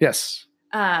that right? Yes.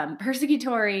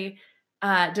 Persecutory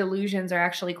delusions are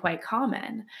actually quite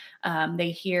common.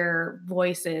 They hear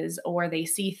voices or they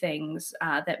see things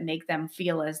that make them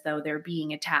feel as though they're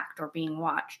being attacked or being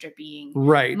watched or being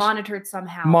monitored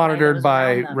somehow. Monitored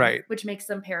by them, which makes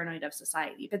them paranoid of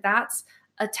society. But that's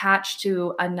attached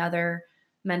to another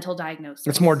mental diagnosis.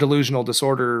 It's more delusional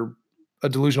disorder, a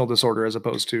delusional disorder, as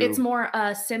opposed to. It's more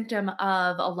a symptom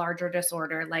of a larger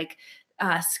disorder, like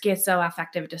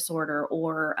schizoaffective disorder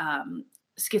or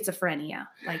schizophrenia,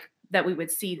 like that we would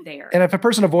see there. And if a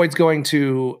person avoids going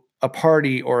to a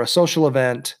party or a social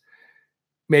event,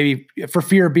 maybe for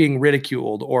fear of being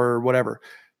ridiculed or whatever,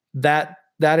 that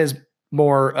is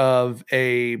more of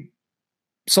a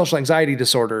social anxiety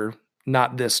disorder,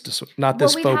 not this phobia.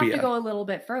 We have to go a little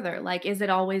bit further. Like, is it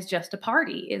always just a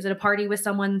party? Is it a party with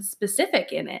someone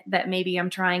specific in it that maybe I'm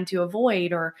trying to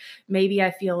avoid, or maybe I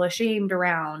feel ashamed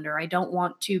around, or I don't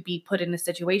want to be put in a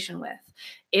situation with?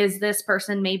 Is this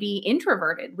person maybe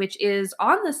introverted, which is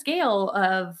on the scale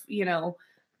of,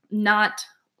 not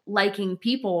liking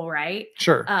people, right?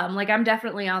 Sure. Like, I'm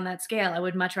definitely on that scale. I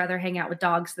would much rather hang out with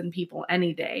dogs than people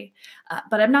any day.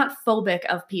 But I'm not phobic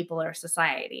of people or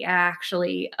society. I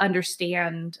actually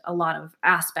understand a lot of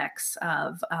aspects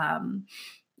of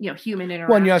human interaction.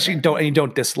 Well, and you actually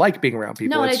don't dislike being around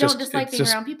people. No, I don't dislike being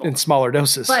around people in smaller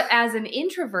doses. But as an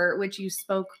introvert, which you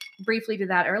spoke briefly to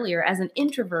that earlier, as an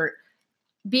introvert,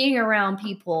 being around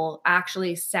people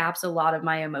actually saps a lot of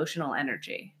my emotional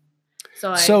energy.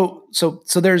 So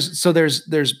there's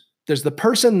the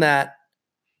person that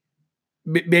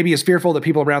maybe is fearful that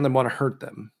people around them want to hurt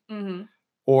them, mm-hmm,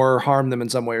 or harm them in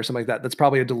some way or something like that. That's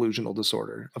probably a delusional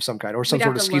disorder of some kind, or some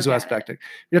sort of schizoaffective.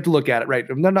 You have to look at it, right?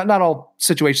 Not all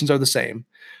situations are the same.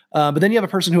 But then you have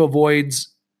a person who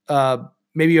avoids a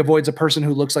person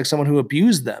who looks like someone who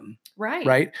abused them. Right.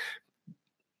 right?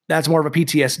 That's more of a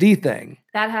PTSD thing.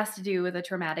 That has to do with a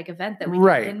traumatic event that we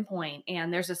Right. can pinpoint.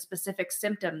 And there's a specific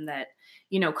symptom that,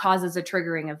 causes a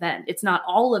triggering event. It's not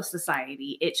all of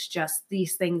society. It's just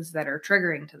these things that are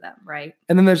triggering to them. Right.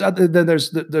 And then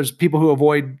there's people who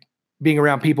avoid being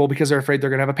around people because they're afraid they're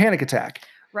going to have a panic attack.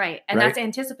 Right. And that's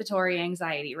anticipatory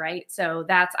anxiety, right? So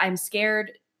I'm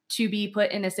scared to be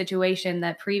put in a situation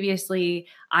that previously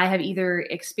I have either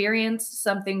experienced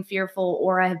something fearful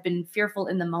or I have been fearful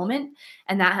in the moment.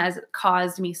 And that has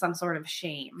caused me some sort of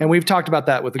shame. And we've talked about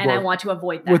that with I want to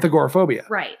avoid that. with agoraphobia.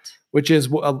 Right. Which is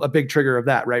a big trigger of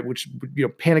that, right? Which,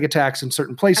 panic attacks in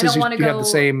certain places. I don't want to you go have the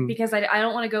same, because I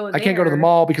don't want to go there. I can't go to the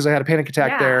mall because I had a panic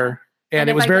attack there. And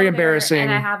it if was I very go there embarrassing.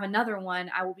 And I have another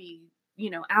one, I will be,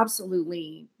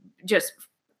 absolutely just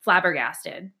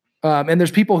flabbergasted. And there's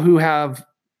people who have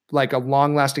like a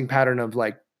long lasting pattern of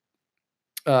like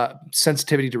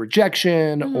sensitivity to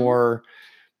rejection or,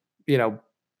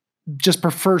 just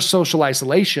prefer social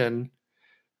isolation.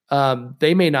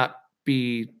 They may not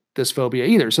be this phobia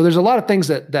either. So there's a lot of things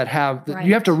that have, that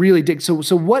you have to really dig.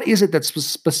 So what is it that's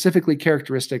specifically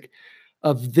characteristic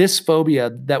of this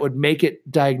phobia that would make it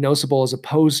diagnosable as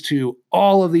opposed to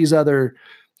all of these other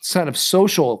kind of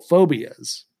social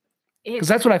phobias? Because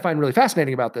that's what I find really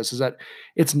fascinating about this, is that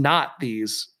it's not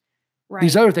these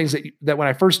other things that when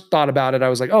I first thought about it, I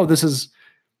was like, oh, this is,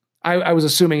 I was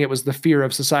assuming it was the fear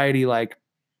of society. Like,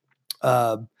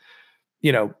 I'm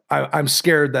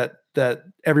scared that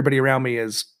everybody around me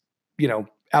is,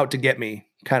 out to get me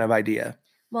kind of idea.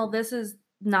 Well, this is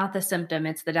not the symptom,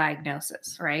 it's the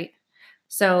diagnosis, right?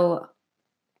 So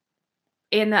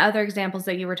in the other examples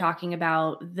that you were talking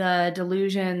about, the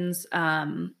delusions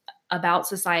about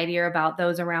society or about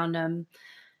those around them,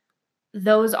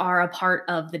 those are a part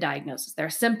of the diagnosis. They're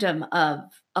a symptom of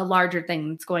a larger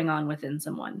thing that's going on within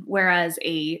someone. Whereas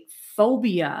a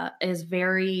phobia is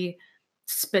very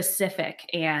specific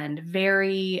and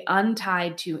very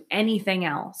untied to anything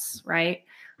else, right?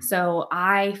 So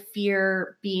I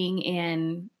fear being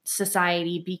in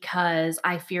society because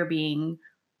I fear being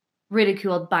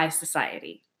ridiculed by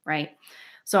society, right?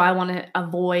 So I want to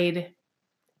avoid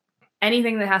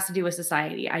anything that has to do with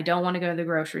society. I don't want to go to the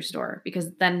grocery store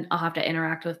because then I'll have to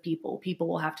interact with people. People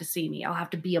will have to see me. I'll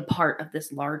have to be a part of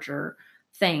this larger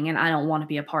thing, and I don't want to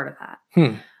be a part of that.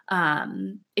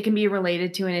 It can be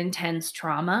related to an intense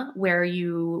trauma where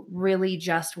you really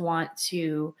just want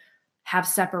to have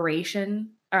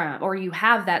separation, or you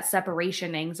have that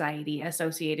separation anxiety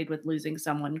associated with losing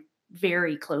someone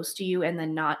very close to you and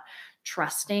then not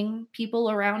trusting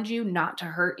people around you not to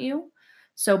hurt you.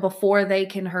 So before they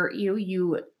can hurt you,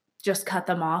 you just cut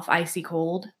them off icy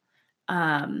cold.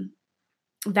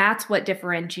 That's what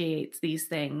differentiates these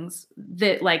things,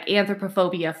 that like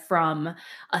anthropophobia, from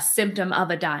a symptom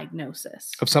of a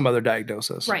diagnosis. Of some other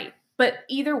diagnosis. Right. But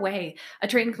either way, a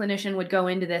trained clinician would go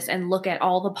into this and look at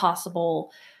all the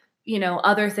possible,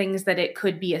 other things that it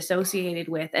could be associated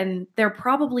with. And they're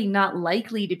probably not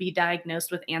likely to be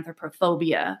diagnosed with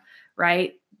anthropophobia,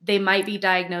 right? They might be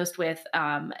diagnosed with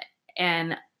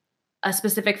a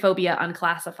specific phobia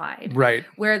unclassified, right?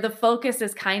 Where the focus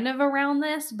is kind of around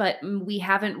this, but we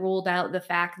haven't ruled out the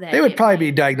fact that they would probably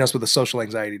be diagnosed with a social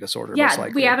anxiety disorder. Yeah, most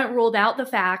likely. We haven't ruled out the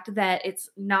fact that it's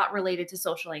not related to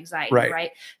social anxiety, right?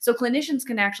 So clinicians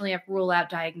can actually rule out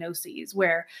diagnoses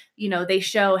where, they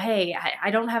show, hey,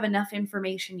 I don't have enough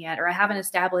information yet, or I haven't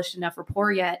established enough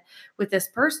rapport yet with this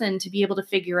person to be able to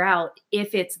figure out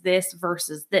if it's this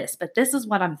versus this, but this is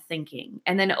what I'm thinking.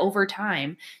 And then over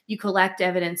time, you collect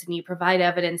evidence and you provide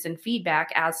evidence and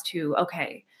feedback as to,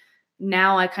 okay,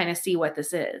 now I kind of see what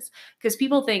this is. Because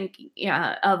people think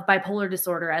of bipolar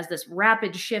disorder as this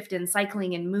rapid shift in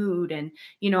cycling and mood and,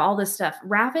 all this stuff.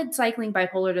 Rapid cycling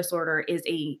bipolar disorder is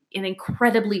an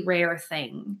incredibly rare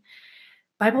thing.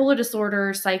 Bipolar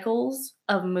disorder cycles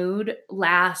of mood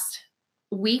last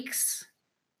weeks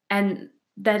and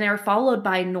then are followed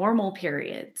by normal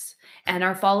periods and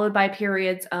are followed by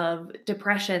periods of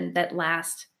depression that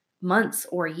last months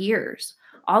or years.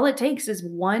 All it takes is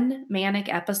one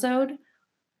manic episode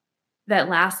that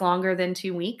lasts longer than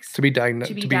 2 weeks to be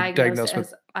diagnosed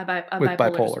with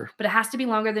bipolar. But it has to be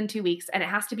longer than 2 weeks, and it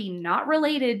has to be not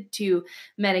related to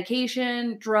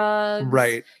medication, drugs,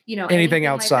 right? Anything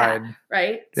outside, like that,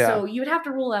 right? Yeah. So you would have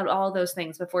to rule out all those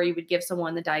things before you would give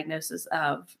someone the diagnosis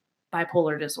of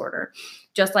bipolar disorder.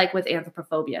 Just like with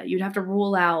anthropophobia, you'd have to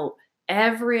rule out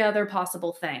every other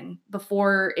possible thing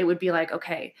before it would be like,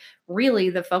 okay, really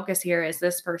the focus here is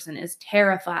this person is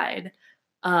terrified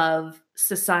of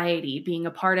society, being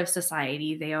a part of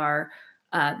society.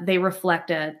 They reflect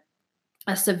a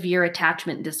severe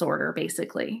attachment disorder,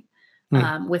 basically.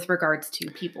 with regards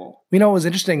to people. You know, it was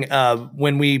interesting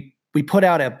when we put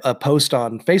out a post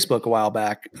on Facebook a while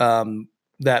back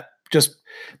that just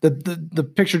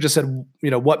the picture just said,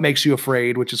 you know, what makes you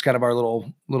afraid, which is kind of our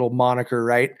little moniker,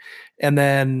 right? And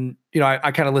then, you know,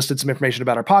 I kind of listed some information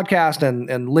about our podcast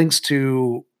and links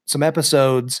to some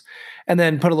episodes, and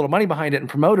then put a little money behind it and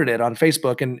promoted it on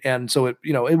Facebook. And so it,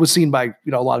 you know, it was seen by,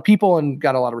 you know, a lot of people and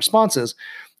got a lot of responses.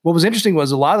 What was interesting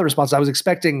was a lot of the responses I was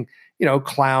expecting, you know,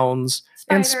 clowns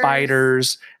and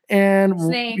spiders and,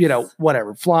 snakes, you know,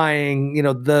 whatever, flying, you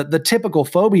know, the typical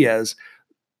phobias.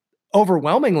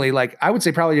 Overwhelmingly, like I would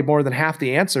say probably more than half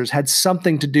the answers had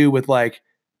something to do with like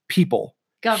people,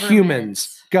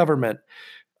 humans, government,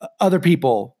 other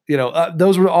people, you know,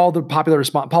 those were all the popular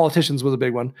response. Politicians was a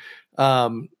big one.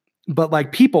 But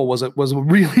like people was a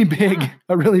really big,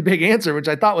 a really big answer, which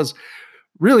I thought was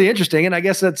really interesting. And I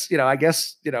guess that's, you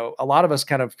know, a lot of us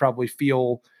kind of probably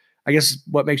feel, I guess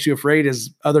what makes you afraid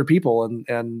is other people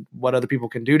and what other people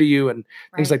can do to you and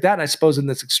things like that. And I suppose in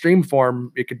this extreme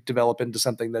form, it could develop into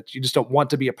something that you just don't want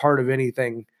to be a part of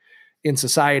anything in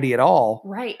society at all.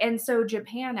 Right. And so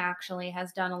Japan actually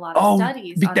has done a lot of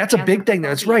studies. That's a big thing.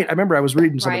 That's right. I remember I was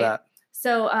reading some of that.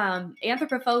 So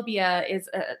anthropophobia is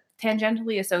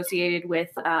tangentially associated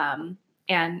with,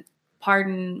 and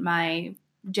pardon my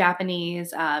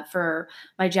Japanese, for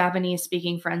my Japanese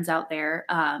speaking friends out there,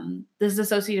 this is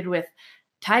associated with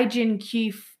Taijin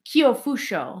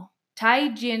Kyofusho.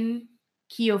 Taijin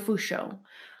Kyofusho.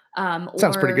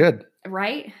 Sounds pretty good.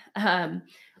 Right?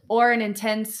 Or an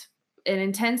intense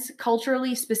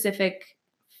culturally specific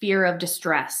fear of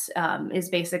distress, is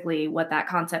basically what that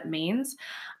concept means.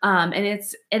 And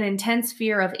it's an intense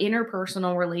fear of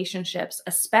interpersonal relationships,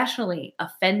 especially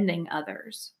offending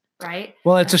others. Right.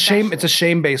 Well, it's a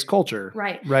shame-based culture.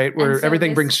 Right. Right. Where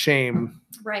everything brings shame.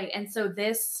 Right. And so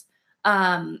this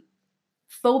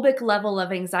phobic level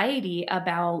of anxiety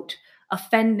about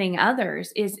offending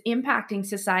others is impacting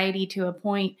society to a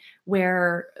point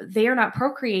where they are not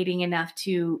procreating enough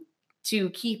to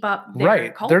keep up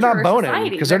their culture. They're not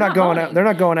boning because they're not going out. They're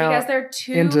not going out because they're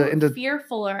too into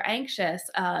fearful or anxious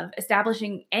of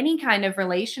establishing any kind of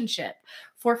relationship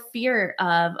for fear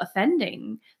of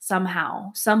offending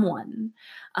someone.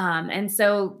 And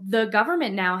so the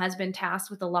government now has been tasked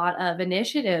with a lot of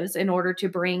initiatives in order to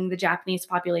bring the Japanese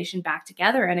population back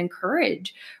together and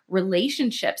encourage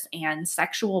relationships and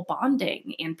sexual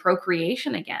bonding and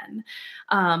procreation again.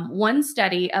 One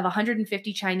study of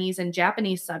 150 Chinese and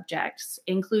Japanese subjects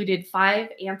included 5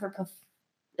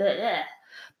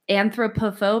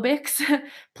 anthropophobics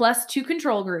plus 2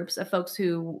 control groups of folks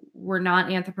who were not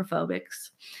anthropophobics.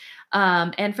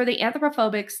 And for the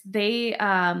anthropophobics, they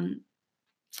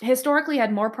historically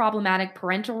had more problematic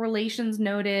parental relations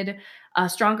noted, a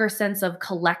stronger sense of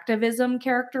collectivism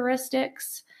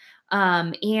characteristics,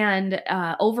 and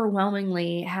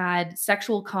overwhelmingly had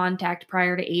sexual contact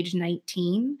prior to age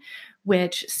 19,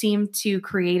 which seemed to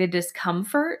create a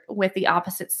discomfort with the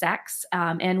opposite sex,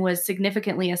 and was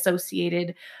significantly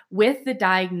associated with the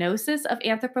diagnosis of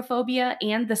anthropophobia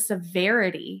and the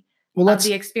severity of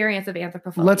the experience of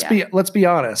anthropophobia. Let's be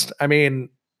honest. I mean,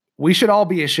 we should all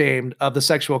be ashamed of the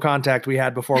sexual contact we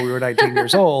had before we were 19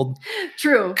 years old.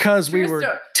 True. Because we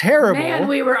were terrible. Man,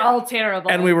 we were all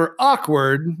terrible. And we were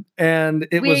awkward. And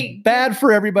it was bad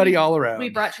for everybody all around. We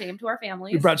brought shame to our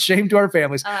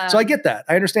families. So I get that.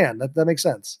 I understand. That makes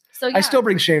sense. So yeah. I still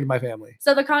bring shame to my family.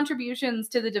 So the contributions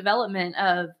to the development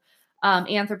of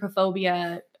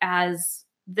anthropophobia, as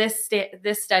this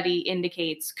study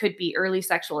indicates, could be early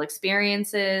sexual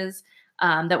experiences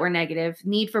that were negative,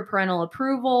 need for parental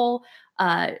approval,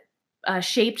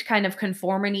 shaped kind of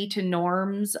conformity to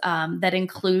norms that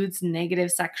includes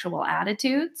negative sexual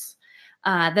attitudes.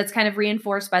 That's kind of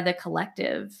reinforced by the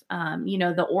collective,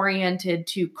 the oriented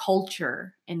to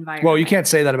culture environment. Well, you can't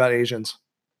say that about Asians.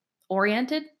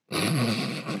 Oriented?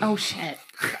 Oh, shit.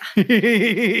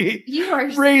 You are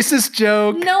racist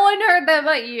joke. No one heard that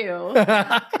but you.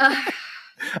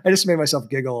 I just made myself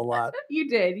giggle a lot. You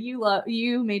did.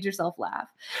 You made yourself laugh.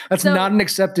 That's not an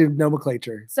accepted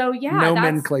nomenclature. So yeah,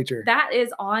 nomenclature. That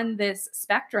is on this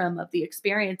spectrum of the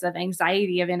experience of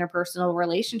anxiety of interpersonal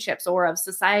relationships or of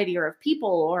society or of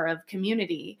people or of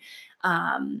community,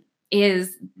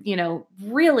 is,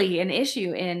 really an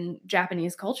issue in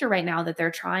Japanese culture right now that they're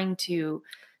trying to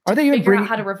figure out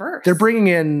how to reverse. They're bringing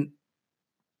in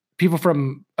people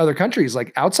from other countries,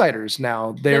 like outsiders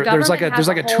now. There's like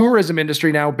a tourism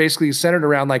industry now basically centered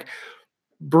around like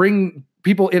bring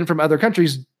people in from other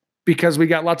countries because we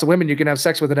got lots of women you can have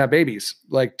sex with and have babies,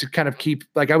 like to kind of keep,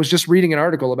 like I was just reading an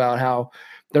article about how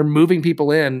they're moving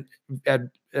people in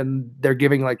and they're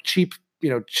giving like cheap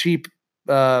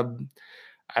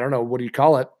I don't know, what do you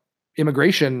call it?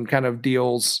 Immigration kind of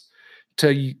deals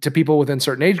to people within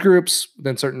certain age groups,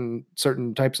 then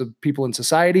certain types of people in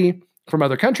society from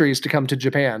other countries to come to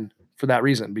Japan for that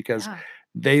reason, because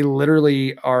they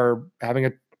literally are having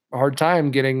a hard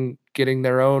time getting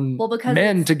their own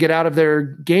men to get out of their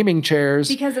gaming chairs,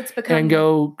 because it's become, and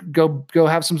go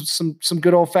have some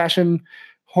good old fashioned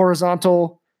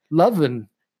horizontal loving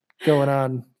going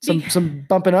on, some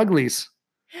bumping uglies,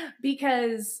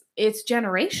 because it's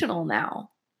generational now.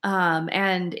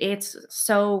 And it's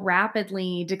so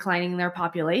rapidly declining their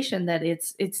population that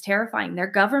it's terrifying. Their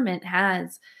government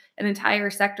has an entire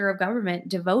sector of government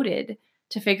devoted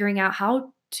to figuring out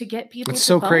how to get people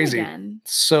to vote crazy again.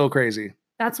 So crazy.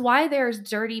 That's why there's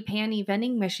dirty panty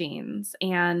vending machines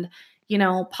and,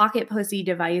 pocket pussy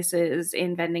devices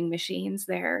in vending machines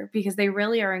there, because they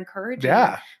really are encouraging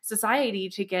society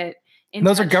to get in.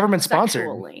 Those are government sponsored.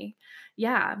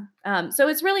 Yeah. So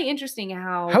it's really interesting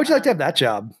how would you like to have that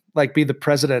job? Like be the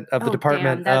president of the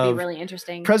department that'd be really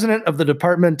interesting. President of the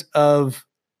Department of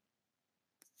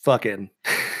fucking.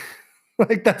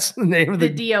 Like that's the name of the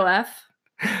DOF.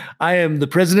 I am the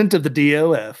president of the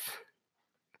DOF.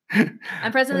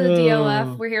 I'm president of the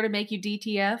DOF. We're here to make you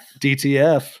DTF.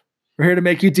 DTF. We're here to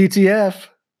make you DTF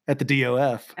at the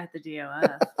DOF. At the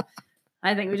DOF.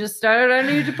 I think we just started our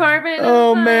new department.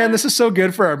 Oh man, this is so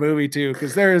good for our movie too,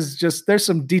 because there's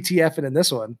some DTFing in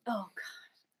this one. Oh god.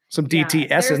 Some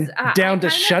DTSing down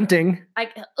to shunting. I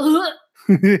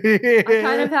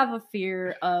kind of have a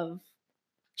fear of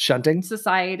shunting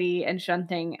society and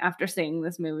shunting after seeing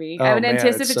this movie. I have an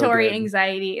anticipatory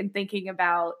anxiety in thinking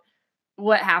about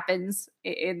what happens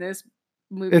in this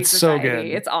movie. It's society. So good.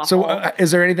 It's awful. So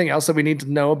is there anything else that we need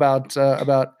to know about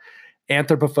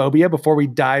anthropophobia before we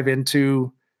dive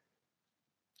into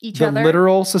the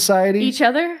literal society? Each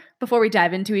other? Before we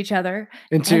dive into each other?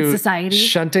 Into and society?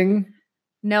 Shunting?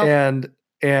 No.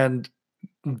 And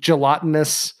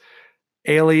gelatinous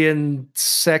alien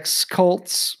sex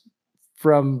cults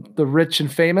from the rich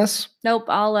and famous? Nope.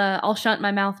 I'll shunt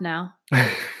my mouth now.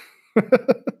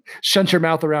 Shunt your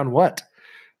mouth around what?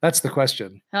 That's the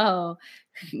question. Oh,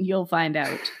 you'll find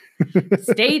out.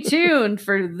 Stay tuned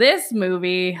for this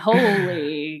movie.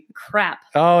 Holy crap.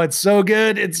 Oh, it's so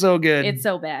good. It's so good. It's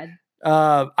so bad.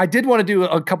 I did want to do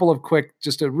a couple of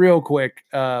real quick.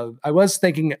 I was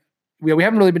thinking, we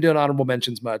haven't really been doing honorable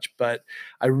mentions much, but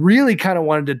I really kind of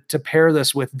wanted to pair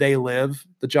this with They Live,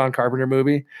 the John Carpenter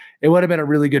movie. It would have been a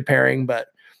really good pairing, but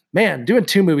man, doing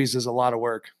two movies is a lot of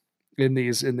work in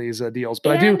these deals.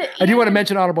 But I do want to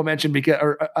mention honorable mention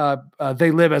because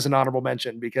They Live as an honorable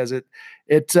mention because it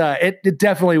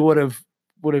definitely would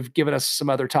have given us some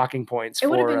other talking points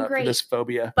for this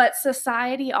phobia. But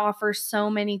society offers so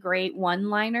many great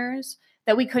one-liners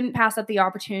that we couldn't pass up the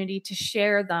opportunity to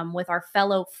share them with our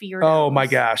fellow feardos. Oh my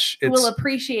gosh. Who will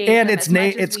appreciate and them it's as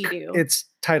much as we do. It's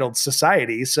titled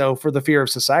Society. So for the fear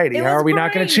of society, how are we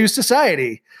not going to choose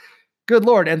society? Good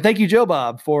Lord. And thank you, Joe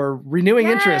Bob, for renewing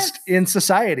interest in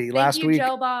society last week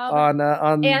Joe Bob. on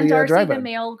and the Darcy drive-in. the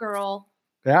mail girl.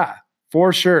 Yeah,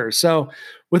 for sure. So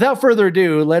without further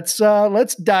ado, let's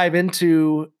dive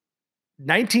into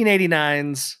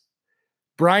 1989's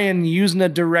Brian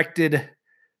Yuzna directed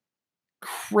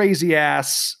crazy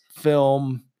ass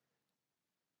film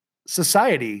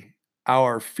Society,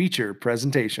 our feature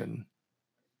presentation.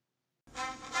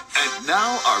 And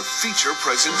now our feature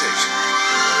presentation.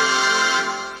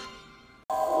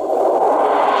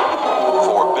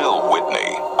 For Bill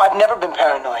Whitney, I've never been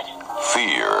paranoid.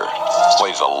 fear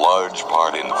plays a large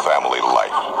part in family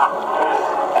life.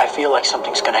 I feel like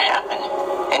something's gonna happen.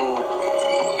 And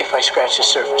if I scratch the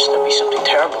surface, there'll be something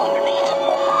terrible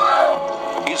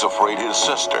underneath. He's afraid his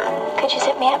sister Could you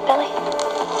zip me up, Billy?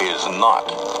 is not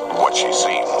what she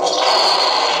seems.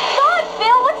 God,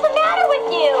 Bill, what's the matter with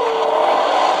you?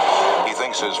 He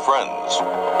thinks his friends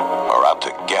are out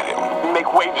to get him. You make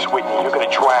waves, Whitney, you're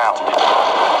gonna drown.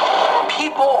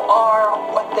 People are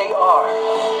what they are.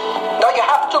 Now you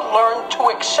have to learn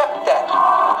to accept that.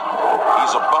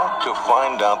 He's about to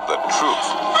find out the truth.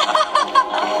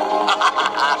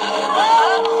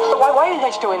 Why are you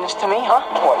guys doing this to me, huh?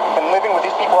 What, you've been living with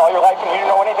these people all your life and you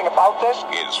didn't know anything about this?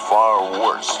 Is far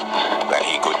worse than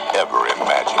he could ever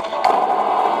imagine.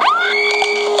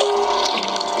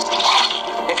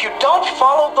 If you don't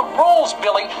follow the rules,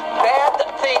 Billy, bad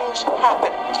things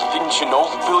happen. Didn't you know,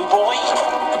 Billy boy?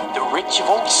 The rich have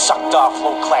always sucked off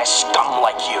low-class scum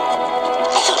like you.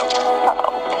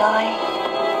 Uh-oh, Billy.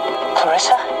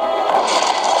 Clarissa?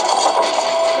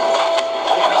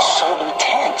 Don't be so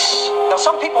intense. Now,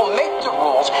 some people make the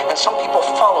rules, and some people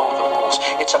follow the rules.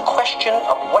 It's a question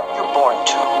of what you're born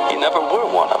to. You never were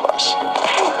one of us.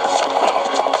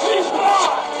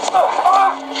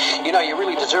 You know, you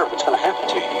really deserve what's going to happen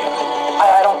to you.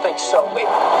 I don't think so.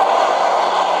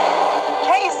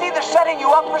 Can't you see they're setting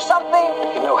you up for something?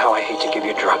 You know how I hate to give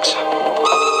you drugs.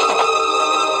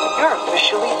 You're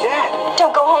officially dead.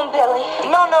 Don't go home, Billy.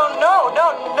 No.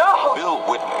 Bill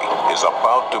Whitney is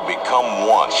about to become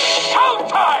one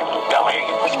Showtime, Billy.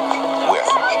 with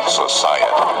society.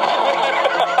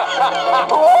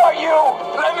 Who are you?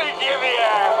 Let me give you a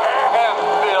hand,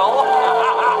 Bill.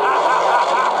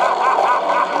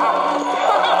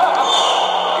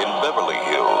 In Beverly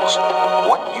Hills,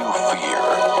 what you fear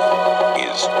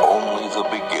is only the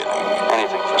beginning.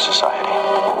 Anything for society.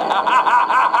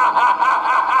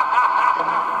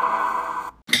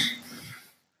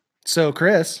 So,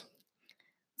 Chris,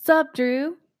 Sup,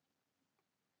 Drew?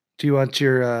 do you want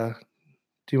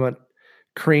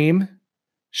cream,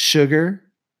 sugar,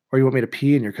 or you want me to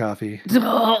pee in your coffee?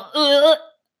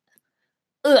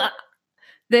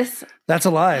 This That's a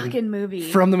line fucking movie.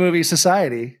 from the movie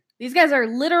Society. These guys are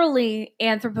literally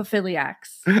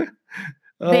anthropophiliacs. They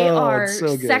Oh, are it's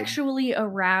so good. sexually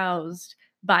aroused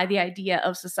by the idea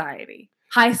of society.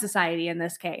 High society in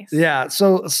this case. Yeah.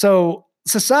 So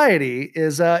Society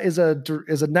is a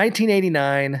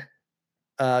 1989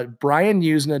 Brian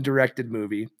Usna directed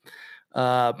movie.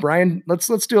 Brian, let's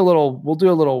do a little.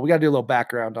 We got to do a little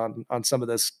background on some of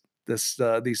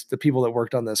the people that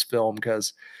worked on this film,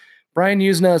 because Brian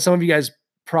Usna, some of you guys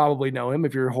probably know him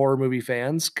if you're horror movie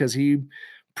fans, because he's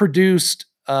produced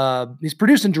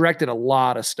and directed a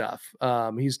lot of stuff.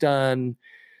 He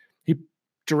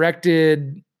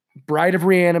directed Bride of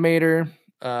Reanimator,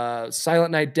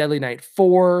 Silent Night, Deadly Night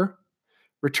 4,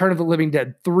 Return of the Living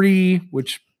Dead 3,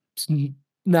 which is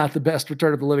not the best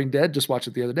Return of the Living Dead. Just watched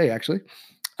it the other day, actually.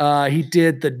 He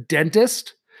did The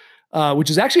Dentist, which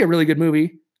is actually a really good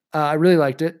movie. I really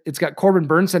liked it. It's got Corbin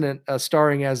Burnson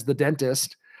starring as the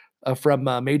dentist from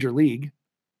Major League,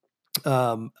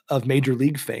 of Major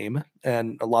League fame,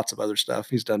 and lots of other stuff.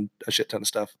 He's done a shit ton of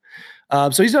stuff.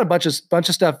 So he's done a bunch of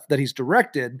stuff that he's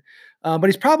directed, but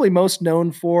he's probably most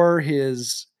known for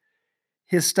his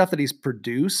stuff that he's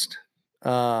produced,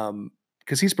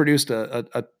 because he's produced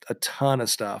a ton of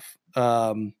stuff.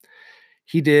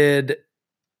 He did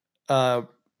the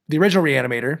original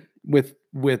Reanimator with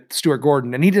Stuart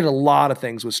Gordon, and he did a lot of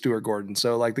things with Stuart Gordon.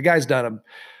 So like the guy's done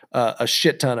a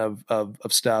shit ton of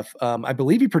stuff. I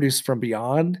believe he produced From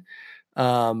Beyond.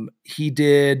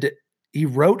 He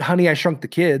wrote Honey, I Shrunk the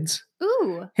Kids.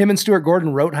 Ooh. Him and Stuart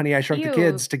Gordon wrote Honey, I Shrunk the Ew.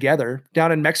 Kids together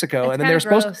down in Mexico. It's and then they were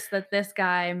kinda supposed gross that this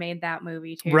guy made that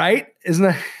movie too. right? Isn't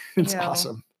that, it's Ew.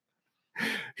 awesome.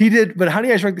 He did, but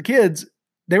Honey, I Shrunk the Kids,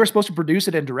 they were supposed to produce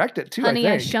it and direct it too. Honey,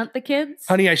 I think. Shunt the Kids.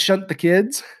 Honey, I Shunt the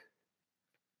Kids.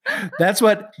 That's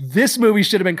what this movie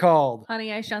should have been called.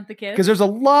 Honey, I Shunt the Kids. Because there's a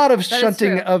lot of is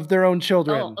shunting true. of their own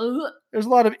children. Oh, ugh, There's a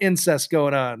lot of incest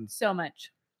going on. so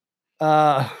much.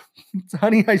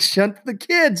 Honey, I Shunt the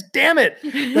Kids. Damn it.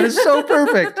 That is so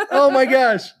perfect. Oh my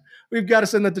gosh. We've got to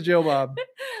send that to Joe Bob.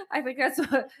 I think that's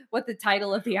what the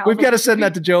title of the album. We've got to send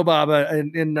that to Joe Bob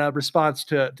in response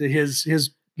to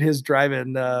his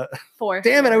drive-in. For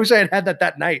Damn it. I sure. wish I had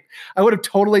that night. I would have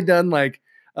totally done like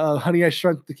Honey, I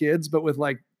Shrunk the Kids, but with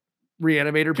like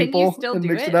Reanimator Can you people still and do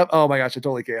mixed it? it up. Oh my gosh, I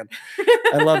totally can.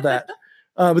 I love that.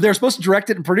 But they were supposed to direct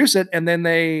it and produce it, and then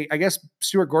I guess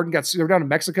Stuart Gordon they were down in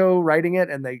Mexico writing it,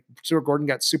 and Stuart Gordon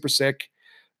got super sick,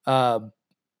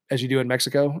 as you do in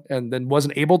Mexico, and then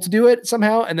wasn't able to do it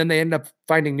somehow, and then they ended up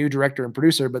finding new director and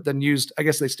producer, but then I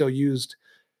guess they still used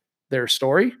their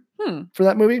story for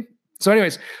that movie. So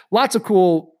anyways, lots of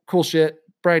cool shit.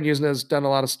 Brian Usna has done a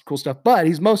lot of cool stuff, but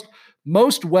he's most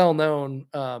well known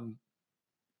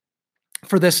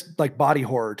for this like body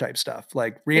horror type stuff,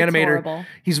 like It's Reanimator. horrible.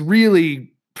 He's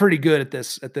really pretty good at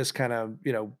this kind of,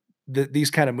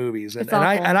 these kind of movies. And It's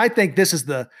awful. I think this is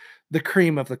the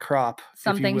cream of the crop.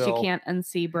 Some if you things you will. can't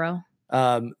unsee, bro.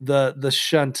 The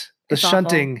It's awful.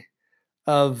 shunting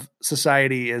of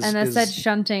society is, And the said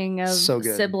shunting of so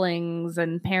good. siblings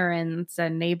and parents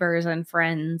and neighbors and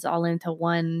friends all into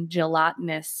one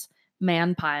gelatinous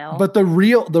man pile. but the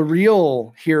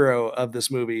real hero of this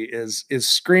movie is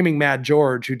Screaming Mad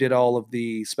George, who did all of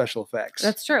the special effects.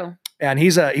 that's true. And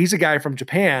he's a guy from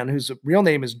Japan whose real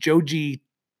name is Joji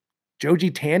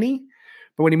Tanny.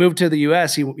 But when he moved to the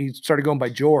US, he started going by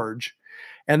George,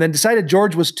 and then decided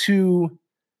George was too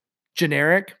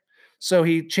generic. So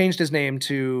he changed his name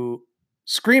to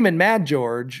Screaming Mad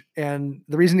George, and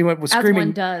the reason he went with As Screaming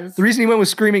one does. The reason he went with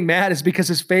Screaming Mad is because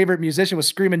his favorite musician was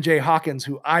Screaming Jay Hawkins,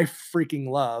 who I freaking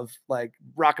love, like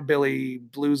rockabilly,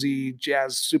 bluesy,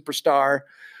 jazz superstar.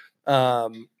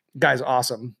 Guy's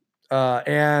awesome.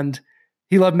 And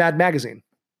he loved Mad Magazine.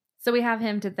 So we have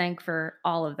him to thank for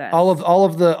all of this. All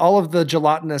of the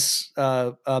gelatinous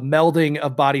melding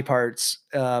of body parts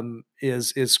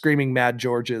is Screaming Mad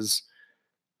George's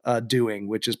doing,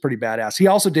 which is pretty badass. He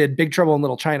also did Big Trouble in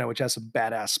Little China, which has some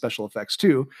badass special effects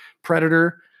too.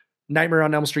 Predator, Nightmare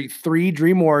on Elm Street 3,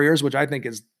 Dream Warriors, which I think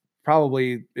is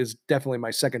definitely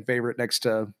my second favorite next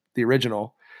to the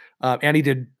original. And he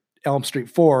did Elm Street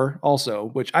 4 also,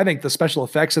 which I think the special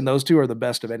effects in those two are the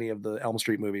best of any of the Elm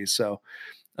Street movies. So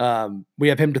we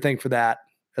have him to thank for that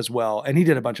as well. And he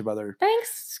did a bunch of other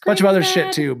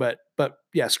shit too. But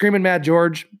yeah, Screaming Mad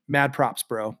George, mad props,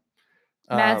 bro.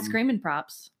 Mad screaming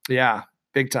props. Yeah,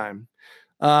 big time.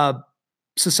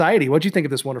 Society. What'd you think of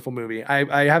this wonderful movie?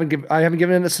 I haven't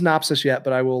given it a synopsis yet,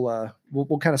 but I will.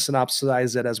 We'll kind of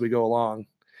synopsize it as we go along.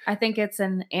 I think it's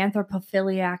an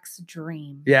anthropophiliac's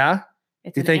dream. Yeah.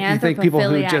 It's you think people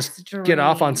who just get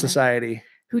off on Society,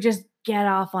 who just get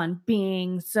off on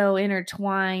being so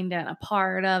intertwined and a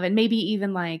part of, and maybe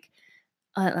even like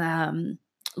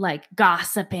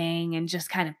gossiping and just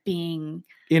kind of being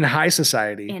in high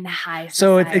society.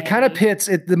 So it kind of pits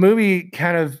it. The movie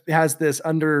kind of has this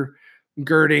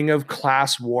undergirding of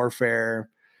class warfare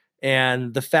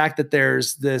and the fact that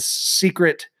there's this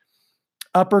secret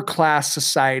upper class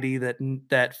society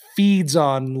that feeds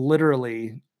on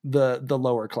literally the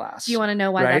lower class. Do you want to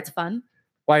know why that's fun?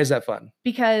 Why is that fun?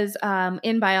 Because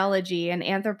in biology, an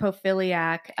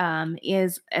anthropophiliac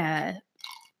is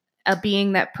a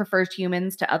being that prefers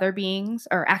humans to other beings,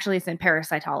 or actually it's in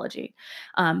parasitology.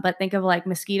 But think of like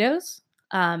mosquitoes,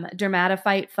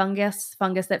 dermatophyte fungus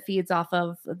that feeds off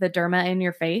of the derma in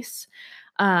your face.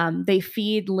 They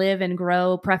feed, live, and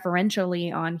grow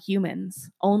preferentially on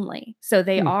humans only. So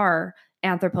they are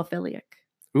anthropophilic.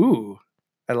 Ooh,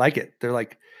 I like it. They're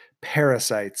like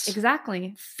parasites.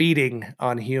 Exactly. Feeding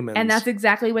on humans. And that's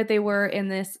exactly what they were in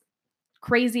this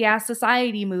crazy ass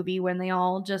Society movie, when they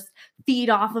all just feed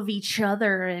off of each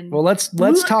other. And well, let's give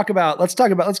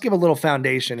a little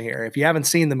foundation here. If you haven't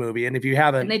seen the movie, and if you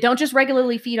haven't, and they don't just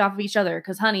regularly feed off of each other,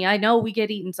 because honey, I know we get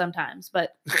eaten sometimes,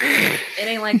 but it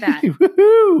ain't like that.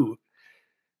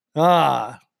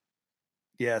 Woohoo!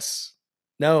 Yes.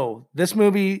 No, this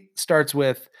movie starts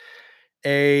with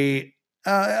a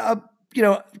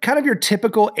kind of your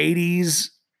typical 80s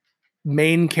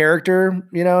main character.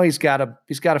 He's got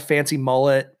a fancy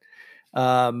mullet.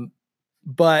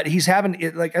 But he's having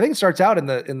it, like, I think it starts out in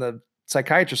the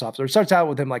psychiatrist's office, or it starts out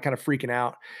with him like kind of freaking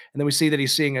out. And then we see that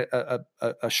he's seeing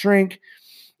a shrink.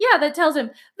 Yeah, that tells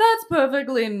him that's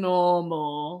perfectly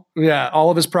normal. Yeah, all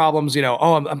of his problems,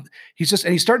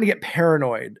 he's starting to get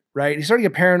paranoid, right? He's starting to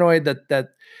get paranoid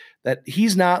that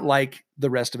he's not like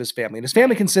the rest of his family. And his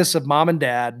family consists of mom and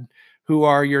dad, who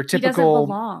are your typical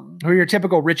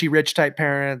Richie Rich type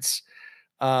parents,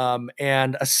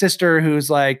 and a sister who's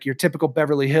like your typical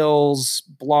Beverly Hills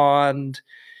blonde,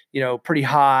 pretty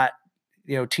hot,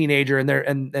 teenager,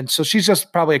 and so she's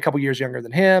just probably a couple years younger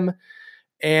than him,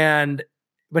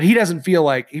 but he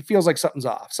feels like something's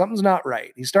off. Something's not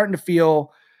right. He's starting to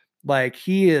feel like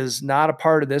he is not a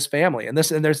part of this family. And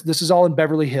this is all in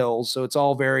Beverly Hills. So it's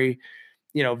all very,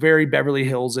 very Beverly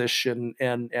Hills-ish, and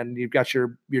you've got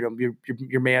your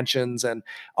mansions, and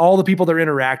all the people they're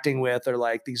interacting with are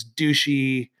like these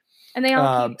douchey, and they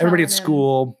all keep everybody at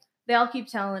school. They all keep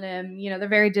telling him, they're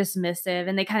very dismissive,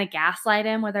 and they kind of gaslight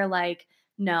him where they're like,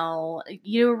 no,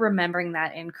 you're remembering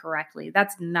that incorrectly.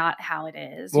 That's not how it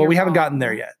is. Well, we haven't gotten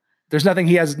there yet.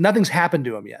 Nothing's happened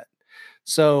to him yet.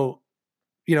 So,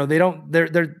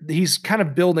 he's kind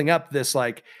of building up this,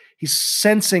 like, he's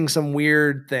sensing some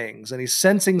weird things, and he's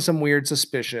sensing some weird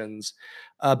suspicions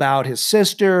about his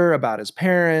sister, about his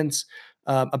parents,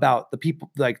 about the people,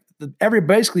 like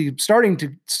basically starting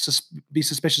to be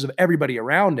suspicious of everybody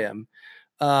around him.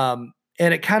 And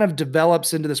it kind of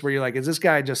develops into this where you're like, is this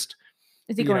guy just,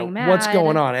 is he going mad? What's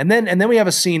going on? And then we have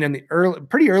a scene in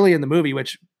pretty early in the movie,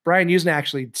 which Brian Usna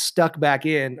actually stuck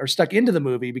into the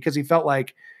movie because he felt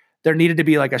like there needed to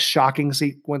be like a shocking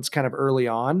sequence kind of early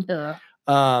on.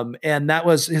 And that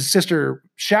was his sister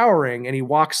showering, and he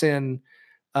walks into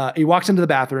the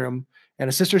bathroom, and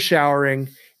his sister's showering,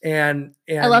 and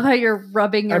I love how you're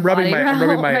rubbing your body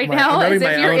right now as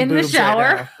if you're in the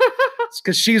shower.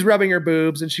 Because she's rubbing her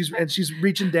boobs, and she's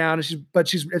reaching down, and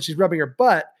she's rubbing her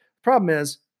butt. Problem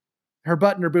is, her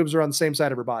butt and her boobs are on the same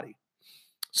side of her body.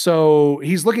 So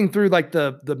he's looking through like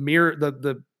the mirror,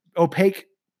 the opaque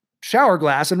shower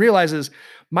glass and realizes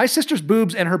my sister's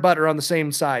boobs and her butt are on the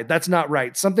same side. That's not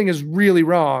right. Something is really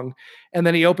wrong. And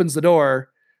then he opens the door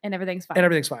And everything's fine. and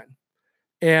everything's fine.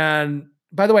 And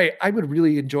by the way, I would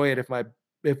really enjoy it if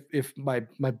my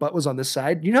butt was on this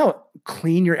side. You know how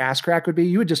clean your ass crack would be?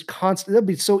 You would just constantly, that'd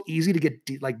be so easy to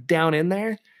get like down in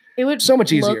there. It would so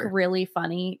much easier. look really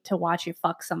funny to watch you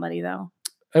fuck somebody though.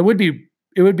 It would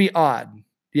be odd.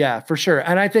 Yeah, for sure.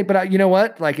 And I think, but you know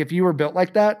what? Like if you were built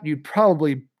like that, you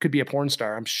probably could be a porn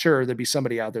star. I'm sure there'd be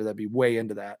somebody out there that'd be way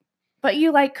into that. But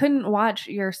you like couldn't watch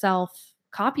yourself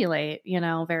copulate,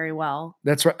 very well.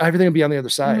 That's right. Everything would be on the other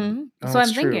side. Mhm. Oh, So I'm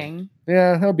that's true. thinking.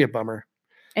 Yeah, that would be a bummer.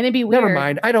 And it'd be weird. Never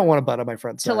mind. I don't want a butt on my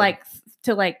front side.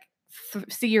 to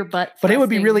see your butt. But it would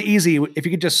be thrusting. really easy if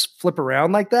you could just flip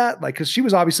around like that. Like, cause she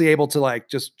was obviously able to like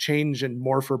just change and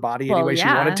morph her body any Well, way she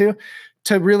yeah. wanted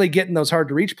to really get in those hard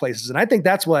to reach places. And I think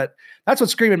that's what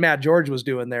Screaming Mad George was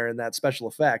doing there in that special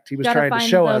effect. He was Gotta trying to find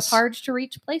show those us hard to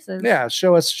reach places. Yeah,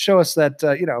 show us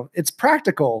that it's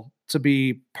practical to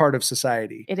be part of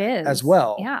society. It is as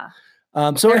well. Yeah.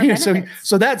 So There are anyway,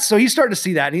 benefits. so he's starting to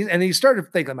see that, and he started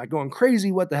to think, am I going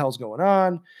crazy? What the hell's going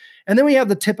on? And then we have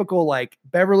the typical like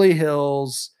Beverly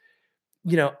Hills,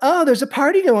 oh, there's a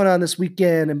party going on this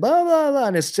weekend, and blah blah blah,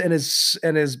 and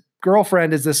his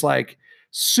girlfriend is this like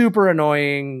super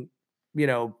annoying,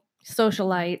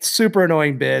 Socialite. super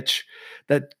annoying bitch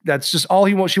that's just all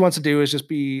she wants to do is just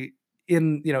be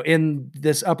in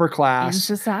this upper In class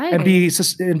society. and be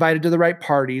invited to the right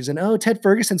parties, and Ted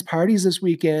Ferguson's parties this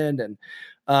weekend, and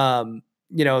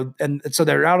and so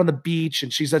they're out on the beach,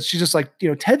 and she's just like,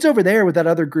 Ted's over there with that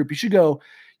other group. You should go,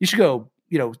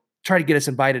 try to get us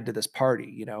invited to this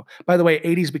party. By the way,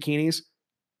 80s bikinis,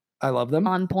 I love them.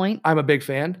 On point. I'm a big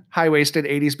fan. High-waisted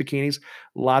 80s bikinis,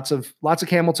 lots of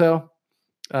camel toe,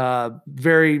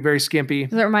 very, very skimpy.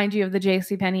 Does it remind you of the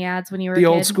JCPenney ads when you were The a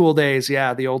old kid? school days.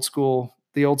 Yeah. The old school.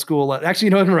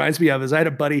 Actually, what it reminds me of is I had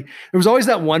a buddy. There was always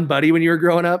that one buddy when you were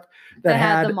growing up that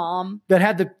had the mom. that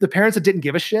had the parents that didn't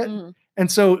give a shit. Mm. And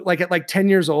so like at like 10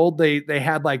 years old, they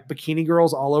had like bikini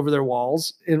girls all over their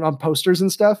walls on posters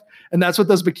and stuff. And that's what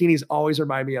those bikinis always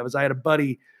remind me of. Is I had a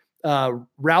buddy,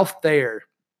 Ralph Thayer,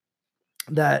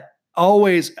 that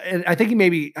always, and I think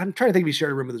I'm trying to think if he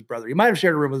shared a room with his brother. He might have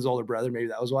shared a room with his older brother. Maybe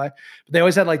that was why. But they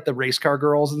always had like the race car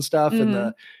girls and stuff, and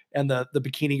the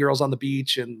bikini girls on the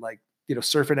beach, and like,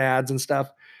 surfing ads and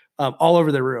stuff, all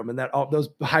over their room. And those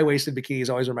high-waisted bikinis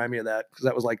always remind me of that, because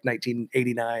that was like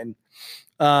 1989.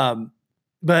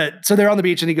 But so they're on the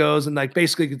beach, and he goes and like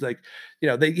basically like,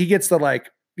 he gets the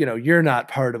like, you're not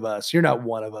part of us, you're not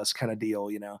one of us kind of deal,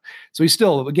 So he's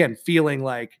still, again, feeling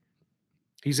like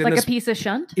he's in Like this a piece of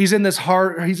shunt. he's in this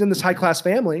high class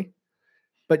family,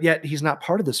 but yet he's not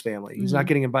part of this family. He's not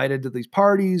getting invited to these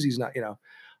parties. He's not,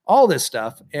 all this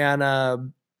stuff.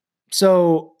 And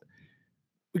so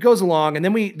it goes along, and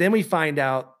then we find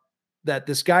out that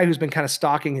this guy who's been kind of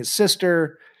stalking his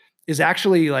sister is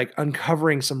actually like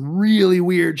uncovering some really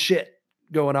weird shit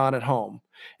going on at home.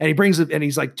 And he brings it, and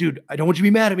he's like, dude, I don't want you to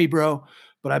be mad at me, bro,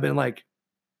 but I've been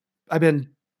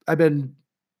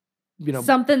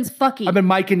something's fucky. I've been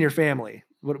miking your family.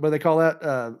 What do they call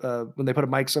that? When they put a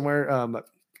mic somewhere?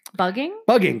 Bugging?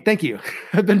 Bugging. Thank you.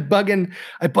 I've been bugging.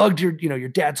 I bugged your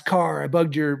dad's car. I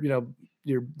bugged the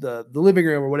living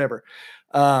room or whatever.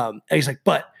 And he's like,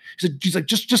 she's like,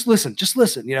 just listen,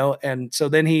 And so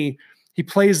then he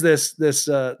plays this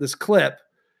clip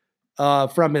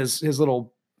from his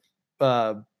little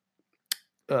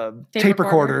tape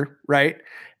recorder, right?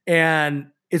 And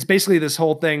it's basically this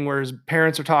whole thing where his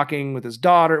parents are talking with the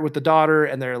daughter,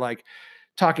 and they're like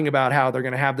talking about how they're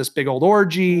going to have this big old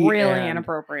orgy. Really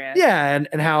inappropriate. Yeah.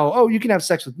 And how, you can have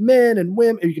sex with men and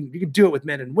women. You can do it with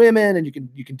men and women, and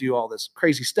you can do all this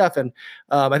crazy stuff. And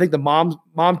I think the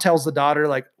mom tells the daughter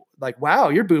like, wow,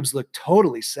 your boobs look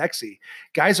totally sexy.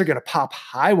 Guys are going to pop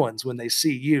high ones when they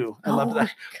see you. I love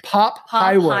that. Pop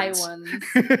high ones.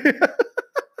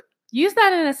 Use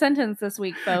that in a sentence this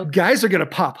week, folks. Going to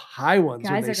pop high ones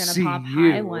Guys when they are going see to pop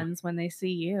you. high ones when they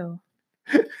see you.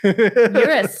 You're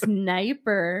a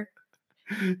sniper.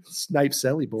 Snipe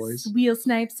Selly boys. Wheel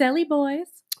snipe Selly boys.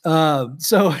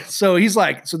 So he's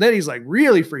like, then he's like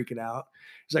really freaking out.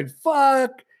 He's like,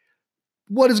 fuck,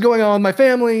 what is going on with my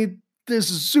family?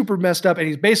 This is super messed up. And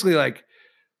he's basically like,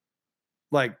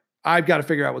 I've got to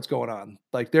figure out what's going on.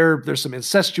 Like there's some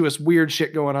incestuous weird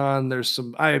shit going on. There's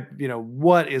some,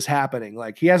 what is happening?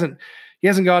 Like he hasn't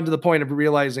gotten to the point of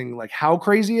realizing like how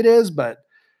crazy it is, but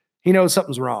he knows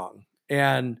something's wrong.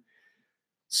 And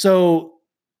so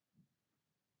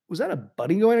was that a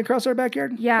bunny going across our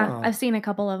backyard? Yeah, Oh, I've seen a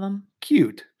couple of them.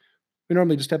 cute. We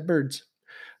normally just have birds.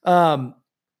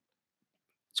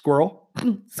 Squirrel.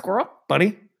 Squirrel,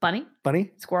 bunny, bunny,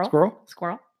 bunny, squirrel, squirrel.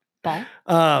 squirrel,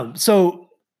 ball. So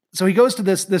he goes to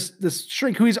this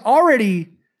shrink who he's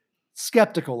already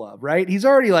skeptical of, right? He's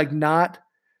already like not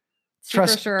Super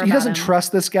trust. sure He about doesn't him.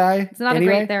 trust this guy. It's not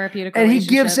anyway. a great therapeutic And he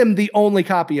relationship. gives him the only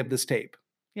copy of this tape.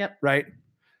 Yep. Right.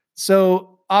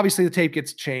 So obviously the tape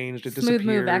gets changed. It Smooth disappears.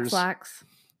 move, X-Lax.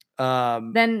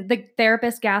 Then the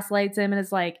therapist gaslights him and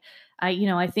is like,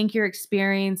 I think you're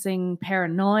experiencing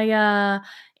paranoia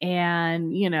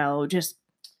and, just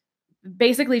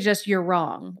basically just you're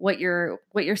wrong. What you're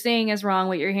seeing is wrong.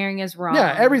 What you're hearing is wrong.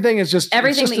 Yeah. Everything is just,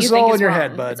 everything it's that you just think all is in your wrong.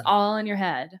 head, bud. It's all in your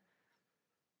head.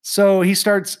 So he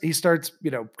starts,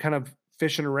 kind of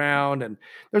fishing around, and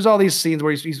there's all these scenes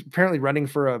where he's apparently running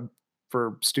for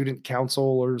student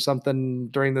council or something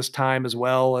during this time as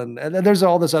well. And then there's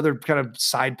all this other kind of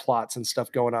side plots and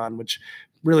stuff going on, which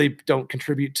really don't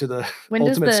contribute to the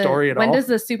ultimate story at all. When does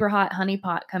the super hot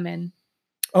honeypot come in?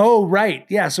 Oh, right.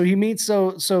 Yeah. So he meets,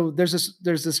 so there's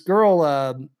this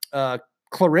girl,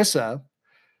 Clarissa,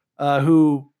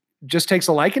 who just takes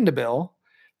a liking to Bill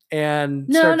and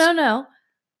No.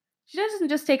 She doesn't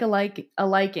just take a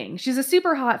liking. She's a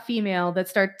super hot female that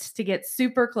starts to get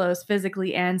super close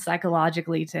physically and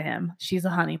psychologically to him. She's a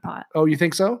honeypot. Oh, you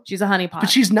think so? She's a honeypot. But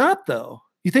she's not, though.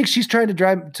 You think she's trying to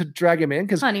drag him in?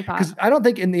 Because I don't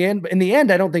think in the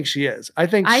end, I don't think she is. I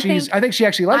think she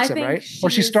actually likes him, right? Or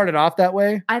she started off that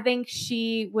way. I think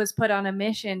she was put on a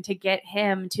mission to get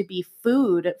him to be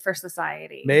food for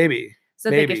society. Maybe. So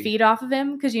they could feed off of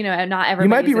him because, not everybody you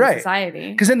might be right.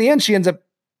 society. Because in the end, she ends up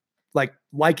like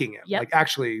liking him, like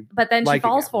actually. But then she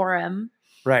falls for him.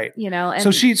 Right. And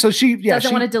so she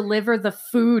doesn't want to deliver the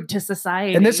food to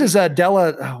society. And this is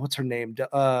Della. Oh, what's her name?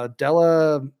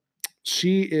 Della.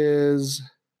 She is.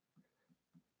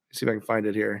 Let's see if I can find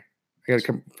it here. I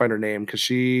gotta find her name because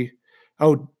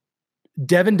Devin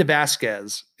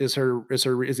DeVasquez is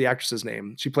the actress's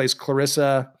name. She plays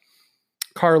Clarissa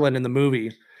Carlin in the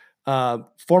movie.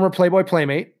 Former Playboy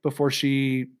playmate before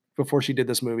she did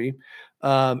this movie,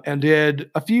 and did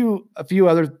a few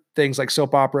other things like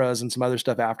soap operas and some other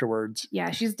stuff afterwards.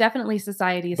 Yeah, she's definitely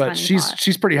society's. But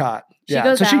she's pretty hot. She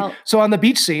goes out. So on the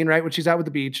beach scene, right when she's out with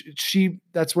the beach,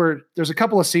 that's where there's a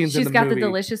couple of scenes in the movie. She's got the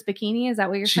delicious bikini. Is that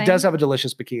what you're saying? She does have a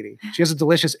delicious bikini. She has a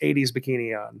delicious 80s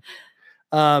bikini on.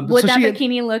 Would that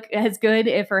bikini look as good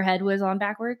if her head was on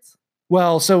backwards?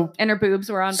 Well, and her boobs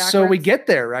were on backwards. So we get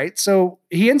there, right? So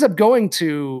he ends up going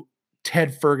to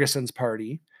Ted Ferguson's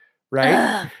party.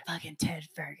 Right, fucking Ted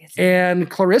Ferguson. And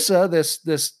Clarissa, this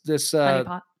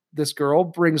girl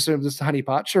brings him this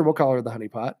honeypot. Sure, we'll call her the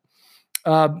honeypot.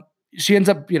 She ends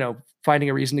up, finding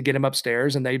a reason to get him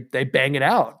upstairs, and they bang it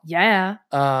out. Yeah.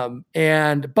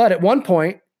 But at one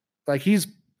point, like he's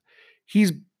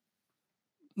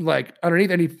like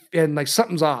underneath, and like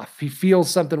something's off. He feels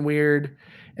something weird.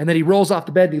 And then he rolls off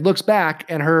the bed and he looks back,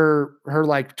 and her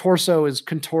like torso is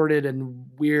contorted and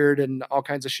weird and all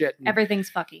kinds of shit.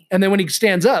 Everything's fucky. And then when he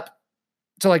stands up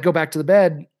to like go back to the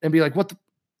bed and be like, what the,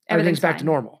 everything's back to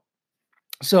normal.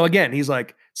 So again, he's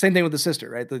like, same thing with the sister,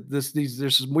 right?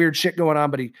 There's some weird shit going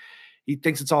on, but he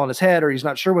thinks it's all in his head, or he's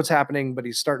not sure what's happening, but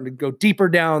he's starting to go deeper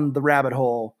down the rabbit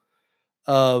hole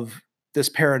of this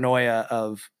paranoia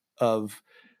of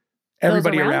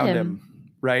everybody around him.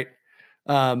 Right.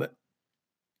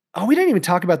 Oh, we didn't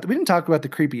talk about the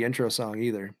creepy intro song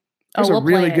either. There's a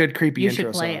really good creepy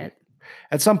intro song. It.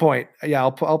 At some point, yeah,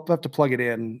 I'll have to plug it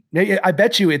in. I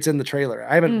bet you it's in the trailer.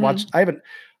 I haven't watched. I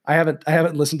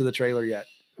haven't listened to the trailer yet,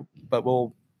 but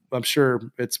I'm sure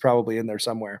it's probably in there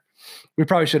somewhere. We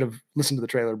probably should have listened to the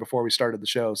trailer before we started the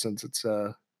show, since it's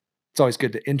always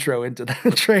good to intro into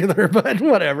the trailer. But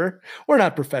whatever, we're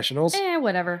not professionals.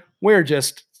 Whatever. We're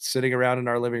just sitting around in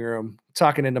our living room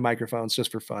talking into microphones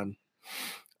just for fun.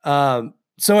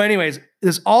 So anyways,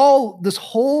 this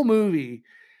whole movie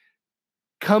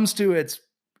comes to its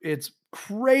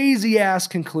crazy ass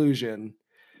conclusion.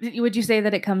 Would you say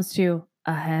that it comes to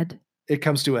a head? It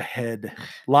comes to a head.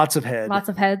 Lots of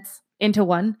heads into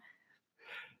one.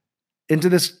 Into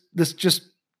this just.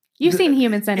 You've seen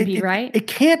Human Centipede, right? It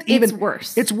can't even. It's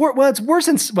worse. It's worse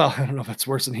than. Well, I don't know if it's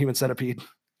worse than Human Centipede.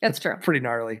 That's true. Pretty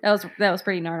gnarly. That was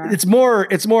pretty gnarly. It's more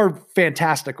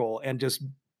fantastical and just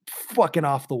fucking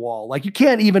off the wall. Like you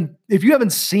can't even, if you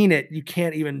haven't seen it, you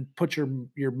can't even put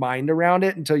your mind around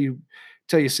it until you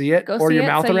see it, or your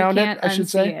mouth around it, I should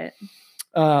say.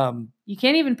 You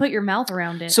can't even put your mouth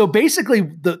around it. So basically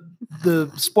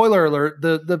the spoiler alert,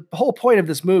 the whole point of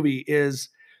this movie is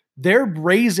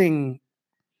the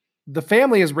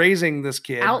family is raising this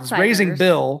kid, raising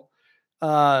Bill,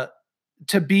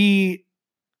 to be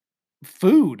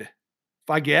food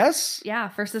I guess. Yeah,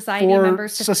 for society For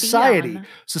members to society. feed on.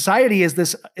 Society is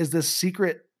this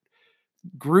secret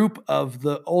group of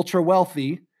the ultra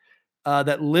wealthy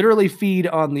that literally feed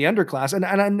on the underclass,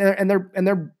 and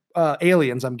they're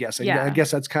aliens. I'm guessing. Yeah. I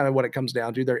guess that's kind of what it comes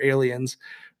down to. They're aliens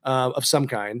of some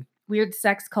kind. Weird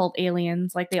sex cult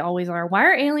aliens, like they always are. Why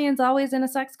are aliens always in a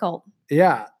sex cult?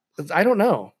 Yeah, I don't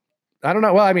know.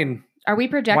 Well, I mean, Are we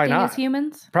projecting not? as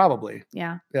humans? probably.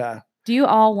 Yeah. Yeah. Do you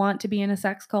all want to be in a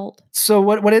sex cult? So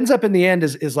what ends up in the end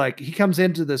is like he comes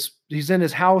into this. He's in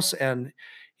his house and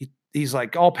he's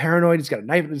like all paranoid. He's got a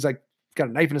knife. He's like got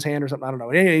a knife in his hand or something. I don't know.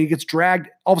 And anyway, he gets dragged.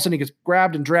 All of a sudden, he gets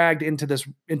grabbed and dragged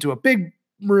into a big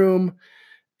room,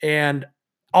 and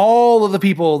all of the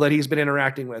people that he's been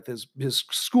interacting with, his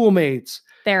schoolmates,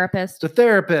 Therapist, the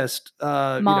therapist,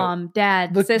 mom,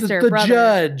 dad, the sister, the brother.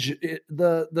 judge,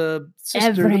 the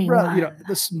sister,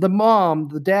 the mom,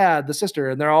 the dad, the sister,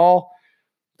 and they're all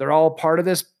part of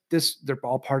this. They're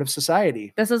all part of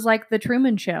society. This is like the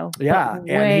Truman Show. but Yeah,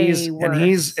 way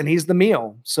worse. and he's the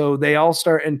meal. So they all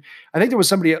start, and I think there was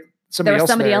somebody there was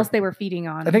somebody there. else they were feeding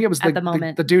on. I think it was at the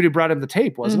moment. the dude who brought him the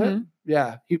tape, wasn't it? Mhm.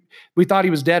 Yeah, we thought he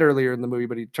was dead earlier in the movie,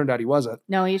 but he turned out he wasn't.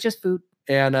 No, he's just food.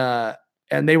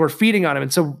 And they were feeding on him,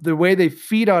 and so the way they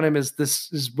feed on him is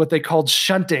what they called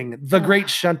shunting. The Great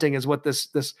Shunting is what this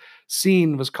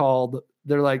scene was called.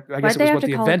 They're like, I guess Why'd it they was have what to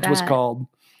the call event it was that? called.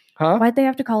 Huh? Why'd they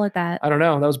have to call it that? I don't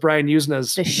know. That was Brian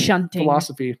Usna's The shunting.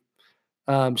 philosophy.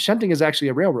 Shunting is actually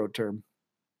a railroad term.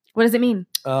 What does it mean?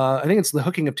 I think it's the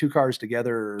hooking of two cars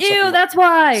together. Or Ew, that's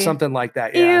why. something like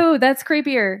that. Yeah. Ew, that's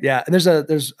creepier. Yeah, and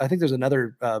I think there's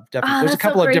another definition. Ah, There's a that's so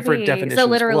couple of different creepy. definitions. So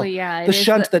literally, Well, yeah. it the is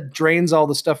shunt that drains all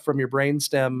the stuff from your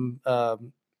brainstem.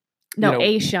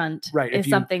 a shunt right, if is you-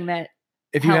 something that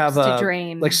If you helps have to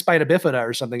drain. like spina bifida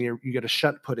or something, you get a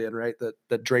shunt put in, right?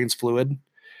 That drains fluid.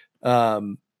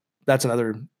 That's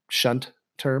another shunt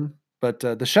term. But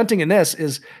the shunting in this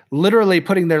is literally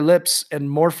putting their lips and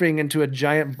morphing into a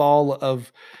giant ball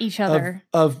of each other.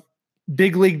 of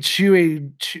big league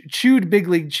chewed big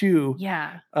league chew.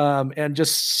 Yeah. And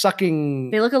just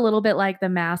sucking. They look a little bit like the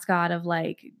mascot of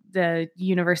like the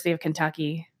University of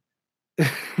Kentucky.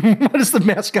 What is the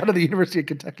mascot of the University of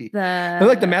Kentucky? They're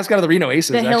like the mascot of the Reno Aces.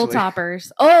 The actually.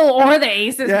 Hilltoppers. Oh, or the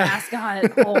Aces Yeah.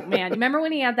 mascot. Oh man. Remember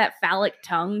when he had that phallic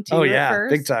tongue too Oh, at yeah,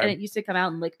 first? big time. And it used to come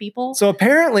out and lick people? So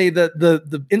apparently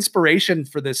the inspiration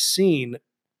for this scene,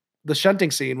 the shunting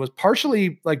scene, was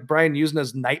partially like Brian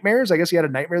Usna's nightmares. I guess he had a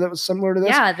nightmare that was similar to this.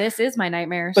 Yeah, this is my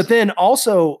nightmares. But then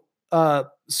also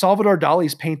Salvador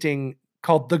Dali's painting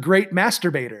called The Great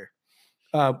Masturbator,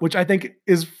 which I think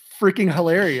is freaking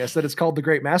hilarious that it's called The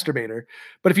Great Masturbator.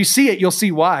 But if you see it, you'll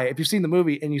see why. If you've seen the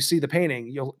movie and you see the painting,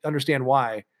 you'll understand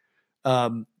why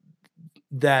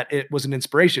that it was an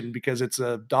inspiration, because it's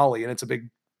a dolly and it's a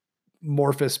big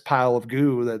amorphous pile of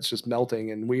goo that's just melting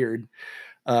and weird.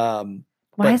 Why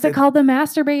is it called the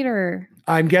masturbator?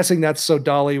 I'm guessing that's so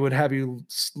Dolly would have you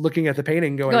looking at the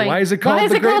painting going, why is it called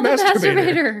The Great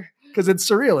Masturbator? Because it's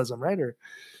surrealism, right?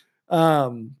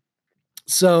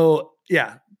 So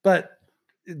yeah, but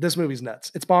this movie's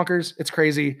nuts. It's bonkers. It's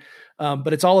crazy.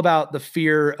 But it's all about the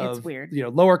fear of, weird.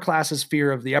 Lower classes,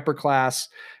 fear of the upper class,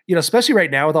 especially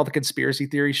right now with all the conspiracy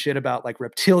theory shit about like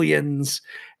reptilians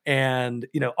and,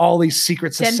 all these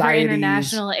secret Denver societies.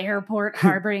 International Airport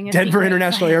harboring a Denver secret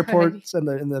International society. Airports and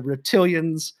the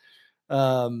reptilians.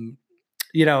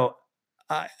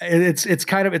 It's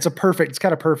kind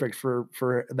of perfect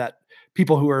for that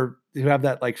people who have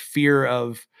that like fear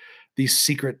of these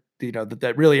secret,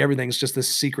 that really everything's just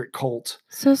this secret cult.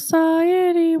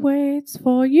 Society waits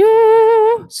for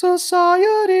you.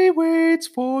 Society waits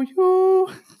for you.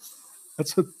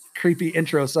 That's a creepy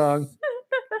intro song.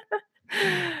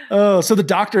 Oh, so the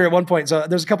doctor at one point, so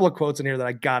there's a couple of quotes in here that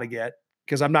I got to get,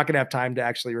 because I'm not going to have time to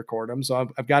actually record them. So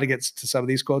I've got to get to some of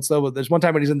these quotes though. But there's one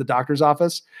time when he's in the doctor's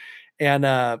office and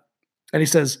he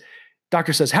says,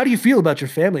 doctor says, "How do you feel about your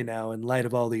family now in light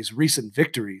of all these recent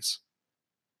victories?"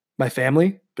 "My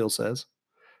family?" Bill says.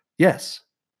 "Yes.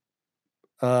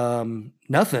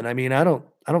 Nothing. I mean, I don't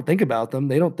think about them.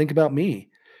 They don't think about me.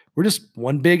 We're just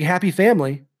one big happy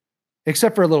family,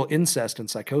 except for a little incest and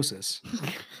psychosis."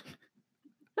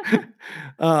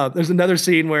 There's another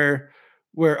scene where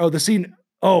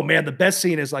the best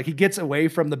scene is like he gets away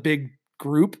from the big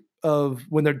group of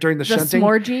when they're during the shunting,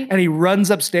 smorgy? and he runs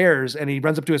upstairs and he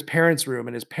runs up to his parents' room,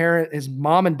 and his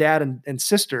mom and dad and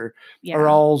sister are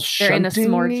all They're in a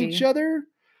shunting smorgy. each other,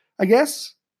 I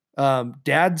guess.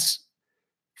 Dad's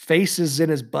face is in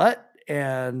his butt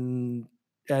and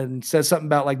says something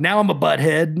about like, "Now I'm a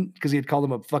butthead," because he had called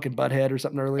him a fucking butthead or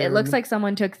something earlier. It looks like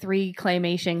someone took 3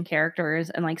 claymation characters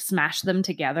and like smashed them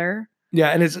together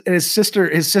Yeah, and his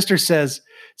sister says,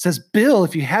 Bill,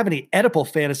 if you have any Oedipal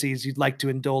fantasies you'd like to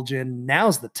indulge in,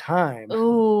 now's the time.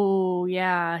 Oh,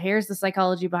 yeah. Here's the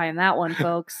psychology behind that one,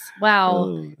 folks.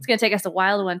 Wow. It's going to take us a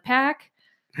while to unpack.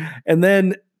 And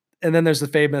then there's the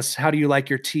famous, how do you like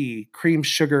your tea? Cream,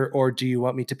 sugar, or do you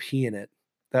want me to pee in it?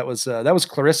 That was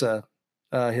Clarissa,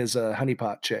 his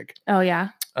honeypot chick. Oh, yeah.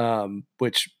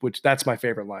 Which that's my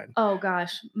favorite line. Oh,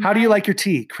 gosh. How do you like your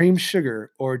tea? Cream,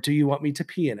 sugar, or do you want me to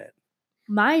pee in it?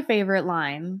 My favorite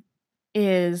line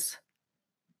is,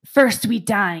 first we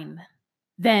dine,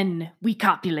 then we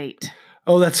copulate.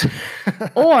 Oh, that's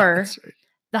or that's right.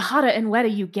 The hotter and wetter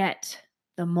you get,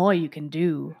 the more you can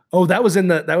do. Oh, that was in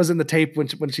the tape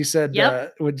when she said,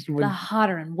 Yep. when The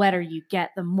hotter and wetter you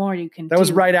get, the more you can do. that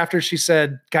was right after she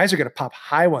said, guys are going to pop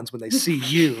high ones when they see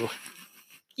you.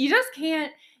 You just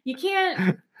you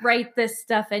can't write this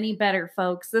stuff any better,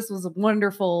 folks. This was a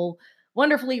wonderfully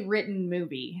written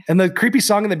movie. And the creepy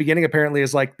song in the beginning apparently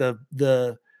is like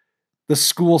the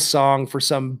school song for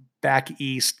some back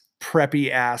east preppy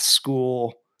ass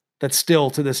school that's still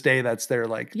to this day that's their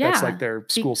that's like their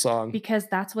school song. Because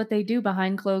that's what they do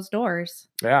behind closed doors.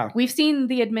 Yeah. We've seen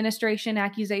the administration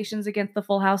accusations against the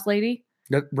Full House lady.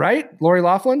 Right? Lori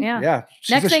Loughlin? Yeah. Yeah.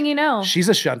 Next thing you know. She's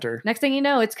a shunter. Next thing you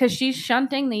know, it's because she's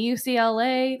shunting the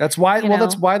UCLA. That's why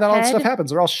that's why all that stuff head.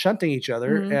 happens. They're all shunting each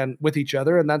other and with each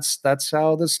other. And that's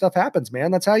how this stuff happens,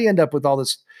 man. That's how you end up with all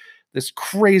this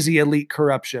crazy elite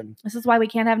corruption. This is why we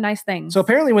can't have nice things. So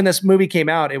apparently when this movie came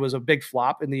out, it was a big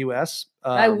flop in the US.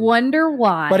 I wonder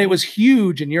why. But it was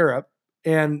huge in Europe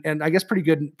and I guess pretty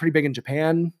big in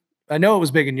Japan. I know it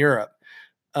was big in Europe.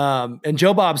 And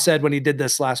Joe Bob said when he did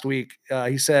this last week,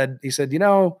 he said, I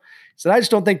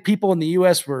just don't think people in the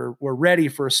US were ready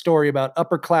for a story about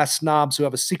upper class snobs who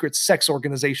have a secret sex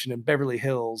organization in Beverly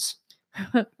Hills.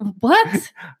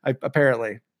 What?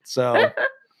 Apparently. So,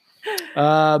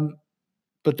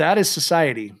 but that is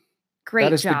Society. Great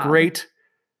That is job. the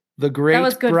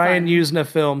great Brian fun. Usna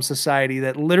film Society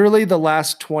that literally the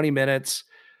last 20 minutes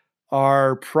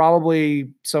are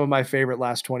probably some of my favorite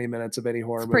last 20 minutes of any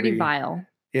horror movie. Pretty vile.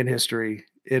 In history.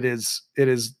 It is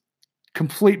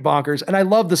complete bonkers. And I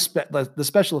love the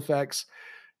special effects.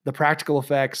 The practical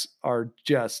effects are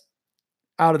just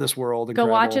out of this world. Go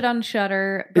Incredible. watch it on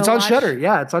Shudder. It's on Shudder.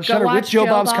 Yeah, it's on Shudder with Joe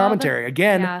Bob's commentary.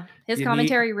 Again, yeah, his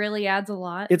commentary really adds a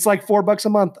lot. It's like $4 a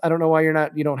month. I don't know why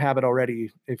you don't have it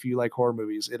already if you like horror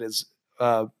movies. It is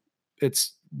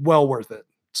it's well worth it,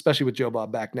 especially with Joe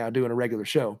Bob back now doing a regular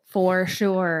show. For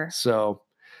sure. So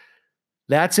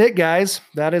that's it, guys.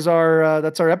 That's our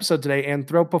episode today.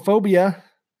 Anthropophobia,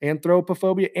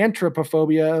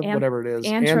 whatever it is.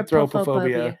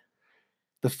 Anthropophobia.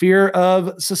 The fear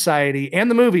of society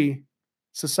and the movie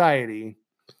Society.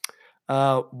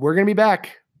 We're going to be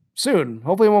back soon.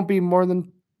 Hopefully it won't be more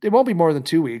than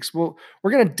 2 weeks. We're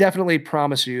going to definitely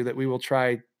promise you that we will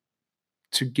try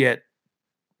to get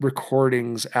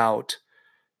recordings out,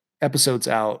 episodes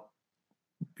out,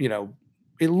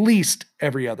 at least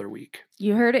every other week.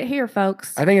 You heard it here,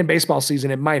 folks. I think in baseball season,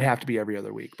 it might have to be every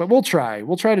other week, but we'll try.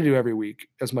 We'll try to do every week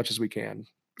as much as we can.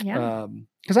 Yeah.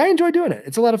 Because I enjoy doing it.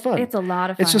 It's a lot of fun. It's a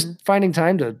lot of fun. It's just finding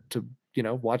time to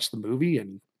watch the movie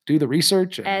and do the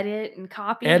research and edit and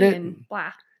copy and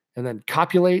blah. And then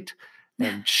copulate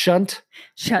and shunt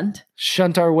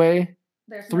our way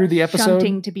through the episode.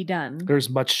 Shunting to be done. There's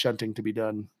much shunting to be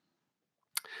done.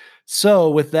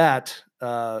 So with that,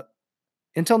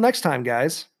 until next time,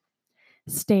 guys.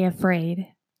 Stay afraid.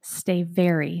 Stay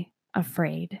very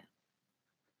afraid.